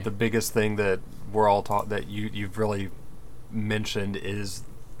the biggest thing that we're all taught that you've really mentioned is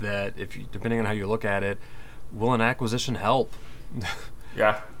that depending on how you look at it, will an acquisition help?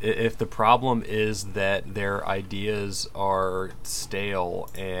 Yeah. If the problem is that their ideas are stale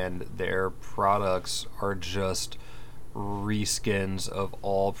and their products are just reskins of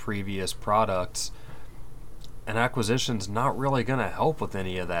all previous products, an acquisition's not really going to help with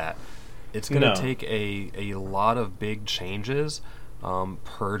any of that. It's going to take a lot of big changes,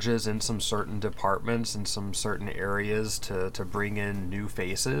 purges in some certain departments and some certain areas to bring in new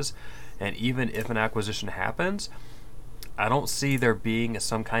faces. And even if an acquisition happens, I don't see there being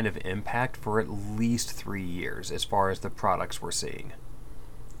some kind of impact for at least 3 years as far as the products we're seeing.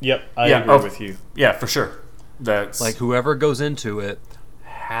 Yep, I agree with you. Yeah, for sure. That's like whoever goes into it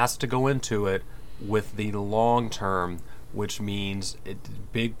has to go into it with the long term, which means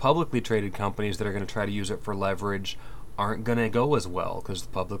big publicly traded companies that are going to try to use it for leverage aren't going to go as well, because the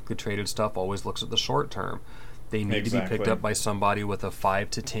publicly traded stuff always looks at the short term. They need to be picked up by somebody with a 5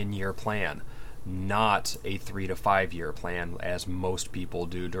 to 10 year plan, not a 3 to 5 year plan, as most people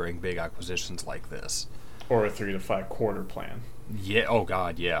do during big acquisitions like this. Or a 3 to 5 quarter plan. Yeah. Oh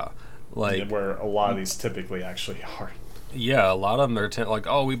God. Yeah. Like where a lot of these typically actually are. Yeah, a lot of them are like,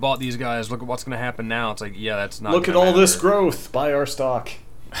 oh, we bought these guys. Look at what's going to happen now. It's like, yeah, that's not. Look at all this growth. Buy our stock.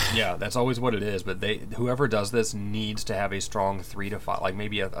 Yeah, that's always what it is. But whoever does this needs to have a strong 3 to 5, like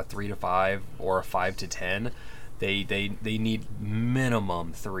maybe a 3 to 5 or a 5 to 10. They need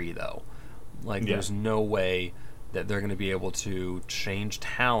minimum 3 though. Like there's no way that they're going to be able to change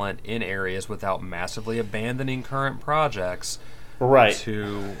talent in areas without massively abandoning current projects. Right.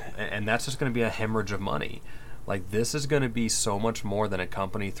 And that's just going to be a hemorrhage of money. Like, this is going to be so much more than a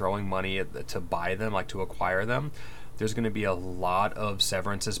company throwing money to buy them, like to acquire them. There's going to be a lot of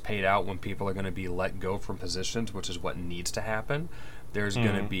severances paid out when people are going to be let go from positions, which is what needs to happen. There's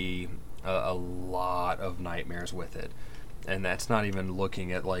going to be a lot of nightmares with it. And that's not even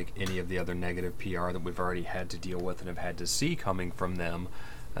looking at, like, any of the other negative PR that we've already had to deal with and have had to see coming from them.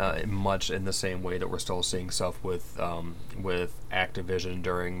 Much in the same way that we're still seeing stuff with Activision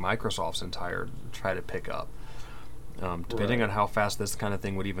during Microsoft's entire try to pick up. Depending on how fast this kind of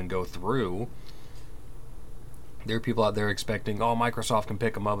thing would even go through, there are people out there expecting, oh, Microsoft can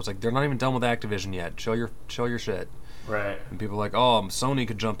pick them up. It's like, they're not even done with Activision yet. Show your shit. Right. And people are like, oh, Sony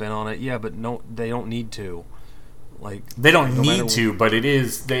could jump in on it. Yeah, but no, they don't need to. Like, they don't need to, but it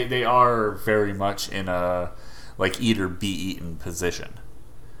is they are very much in a like eat or be eaten position.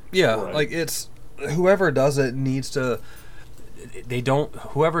 Yeah, like it's whoever does it needs to.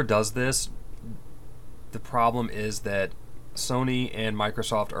 Whoever does this. The problem is that Sony and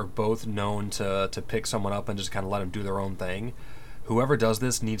Microsoft are both known to pick someone up and just kind of let them do their own thing. Whoever does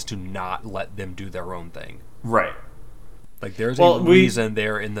this needs to not let them do their own thing. Right. Like, there's a reason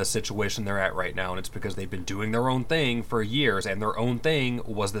they're in the situation they're at right now, and it's because they've been doing their own thing for years, and their own thing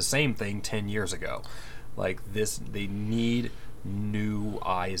was the same thing 10 years ago. Like, they need new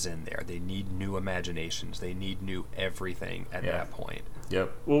eyes in there. They need new imaginations. They need new everything at that point.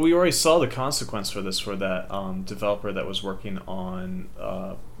 Yep. Well, we already saw the consequence for this for that developer that was working on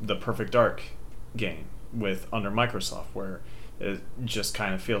the Perfect Dark game under Microsoft, where it just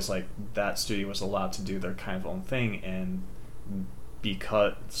kind of feels like that studio was allowed to do their kind of own thing, and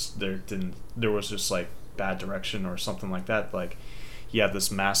because there was just like bad direction or something like that, like you had this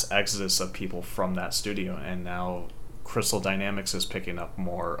mass exodus of people from that studio, and now Crystal Dynamics is picking up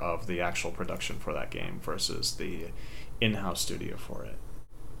more of the actual production for that game versus the in-house studio for it.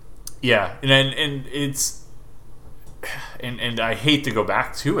 Yeah, and it's and I hate to go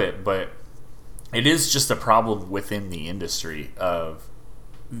back to it, but it is just a problem within the industry of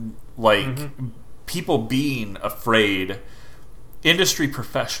like people being afraid, industry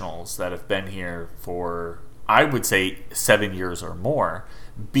professionals that have been here for, I would say, 7 years or more,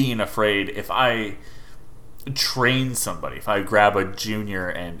 being afraid if I train somebody, if I grab a junior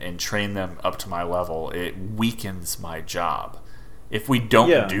and train them up to my level, it weakens my job. If we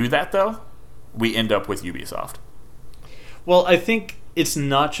don't do that, though, we end up with Ubisoft. Well, I think it's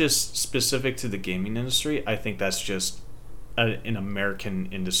not just specific to the gaming industry. I think that's just an American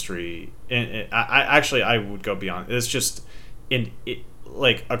industry. And I would go beyond. It's just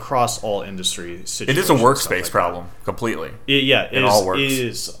like across all industry situations. It is a workspace problem, completely. It all works. It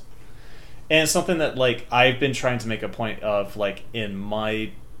is. And it's something that, like, I've been trying to make a point of, like, in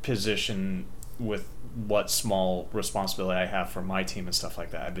my position with what small responsibility I have for my team and stuff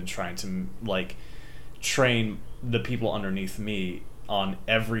like that. I've been trying to, like, train the people underneath me on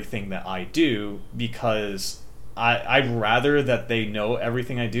everything that I do, because I'd rather that they know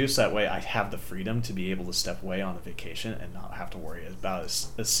everything I do, so that way I have the freedom to be able to step away on a vacation and not have to worry about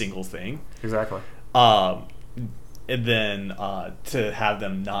a single thing. Exactly. And then to have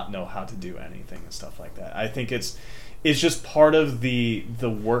them not know how to do anything and stuff like that. I think it's just part of the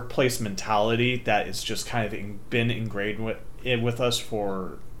workplace mentality that is just kind of been ingrained with us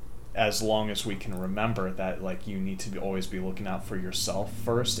for as long as we can remember, that like you need to always be looking out for yourself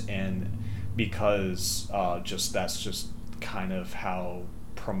first, and because that's just kind of how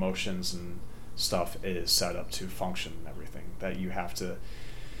promotions and stuff is set up to function and everything, that you have to,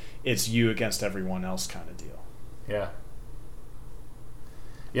 it's you against everyone else kind of deal. Yeah.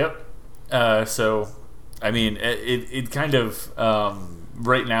 Yep. So, I mean, it kind of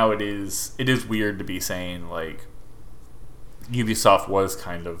right now it is weird to be saying like Ubisoft was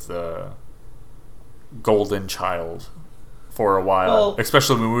kind of the golden child for a while,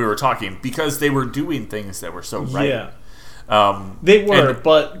 especially when we were talking, because they were doing things that were so right. Yeah. They were,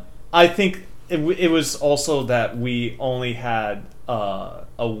 but I think it was also that we only had a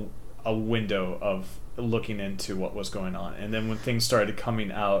window of looking into what was going on, and then when things started coming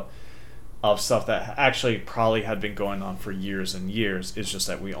out of stuff that actually probably had been going on for years and years, it's just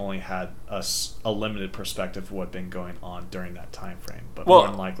that we only had a limited perspective of what had been going on during that time frame. But more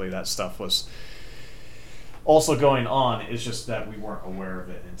than likely that stuff was also going on. It's just that we weren't aware of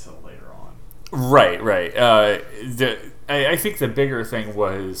it until later on. Right. I think the bigger thing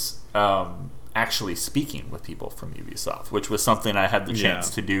was actually speaking with people from Ubisoft, which was something I had the chance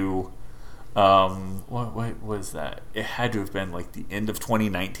to do. What was that? It had to have been like the end of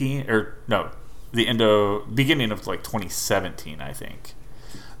 2019, or no, beginning of like 2017, I think.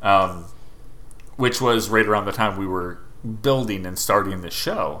 Which was right around the time we were building and starting the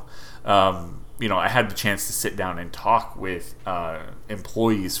show. I had the chance to sit down and talk with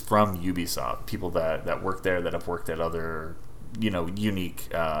employees from Ubisoft, people that work there, that have worked at other, unique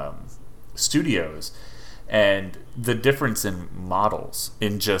studios, and the difference in models,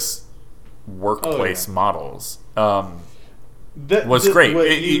 in just workplace models, was great.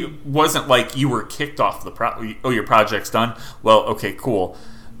 It wasn't like you were kicked off the your project's done. Well, okay, cool.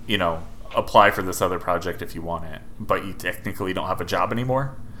 Apply for this other project if you want it, but you technically don't have a job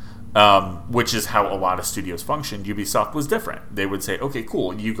anymore. Which is how a lot of studios functioned. Ubisoft was different. They would say, okay,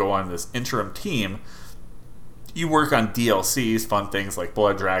 cool, you go on this interim team, you work on DLCs, fun things like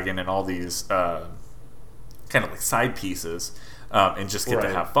Blood Dragon and all these kind of like side pieces, and just get to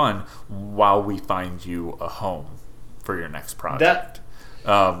have fun while we find you a home for your next project.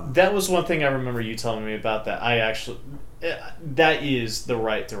 That was one thing I remember you telling me about, that that is the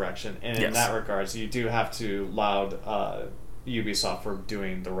right direction. And in that regards, you do have to laud Ubisoft for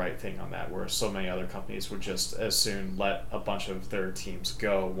doing the right thing on that, where so many other companies would just as soon let a bunch of their teams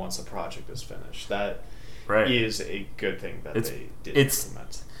go once a project is finished. That is a good thing that they did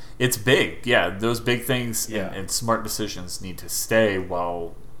implement. It's big. Yeah, those big things and smart decisions need to stay,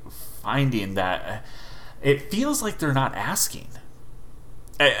 while finding that it feels like they're not asking.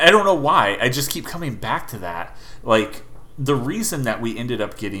 I don't know why. I just keep coming back to that. Like, the reason that we ended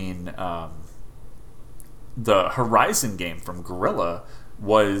up getting the Horizon game from Guerrilla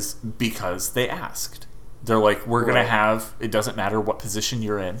was because they asked. They're like, we're going to have, it doesn't matter what position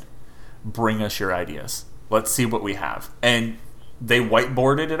you're in, bring us your ideas. Let's see what we have. And they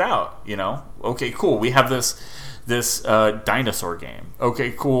whiteboarded it out, Okay, cool. We have this dinosaur game.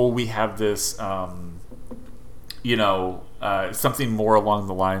 Okay, cool. We have this, something more along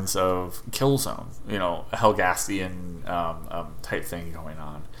the lines of Killzone, Helghastian type thing going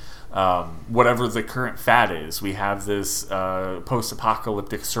on. Whatever the current fad is, we have this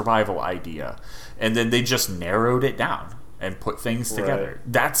post-apocalyptic survival idea, and then they just narrowed it down and put things together.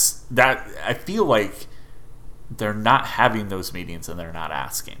 That I feel like they're not having those meetings and they're not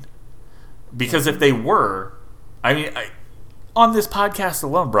asking, because if they were, on this podcast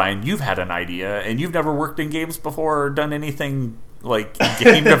alone, Brian, you've had an idea and you've never worked in games before or done anything like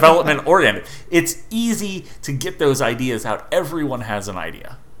game development oriented. It's easy to get those ideas out. Everyone has an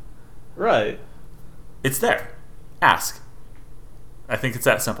idea. Right. It's there. Ask. I think it's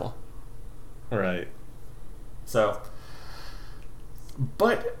that simple. Right. So,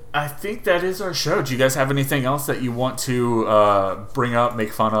 but I think that is our show. Do you guys have anything else that you want to bring up,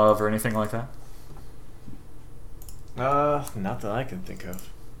 make fun of, or anything like that? Not that I can think of.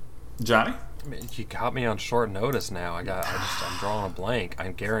 Johnny? You caught me on short notice now. I'm drawing a blank. I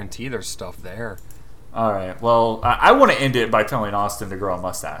guarantee there's stuff there. All right. Well, I want to end it by telling Austin to grow a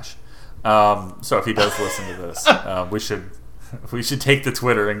mustache. So if he does listen to this, we should take the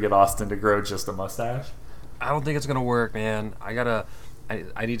Twitter and get Austin to grow just a mustache. I don't think it's gonna work, man. I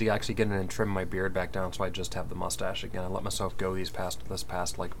need to actually get in and trim my beard back down, so I just have the mustache again. I let myself go this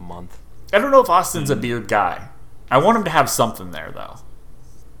past like month. I don't know if Austin's a beard guy. I want him to have something there, though.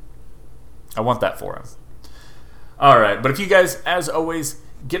 I want that for him. All right, but if you guys, as always,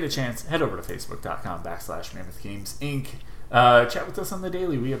 get a chance, head over to facebook.com/Mammoth Games Inc. Chat with us on the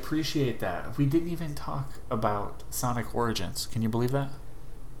daily. We appreciate that. We didn't even talk about Sonic Origins. Can you believe that?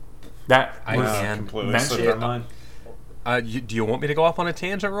 I can completely slipped my mind. Do you want me to go off on a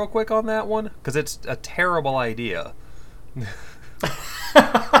tangent real quick on that one? Because it's a terrible idea.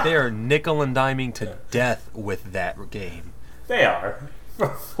 They are nickel and diming to death with that game. They are.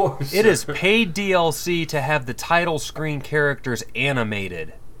 For sure. It is paid DLC to have the title screen characters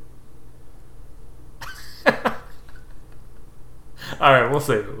animated. All right, we'll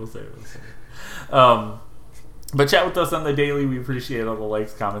save it. But chat with us on the daily. We appreciate all the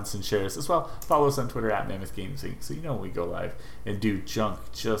likes, comments, and shares as well. Follow us on Twitter @Mammoth Games Inc. so you know when we go live and do junk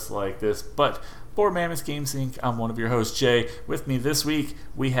just like this. But for Mammoth Games Inc., I'm one of your hosts, Jay. With me this week,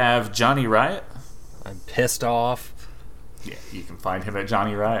 we have Johnny Riot. I'm pissed off. Yeah, you can find him at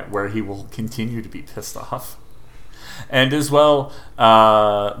Johnny Riot, where he will continue to be pissed off. And as well,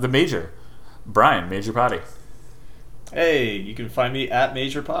 the Major, Brian, Major Potty. Hey, you can find me at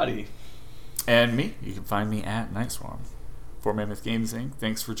Major Potty. And me, you can find me at Night Swarm. For Mammoth Games Inc.,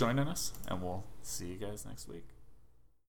 thanks for joining us, and we'll see you guys next week.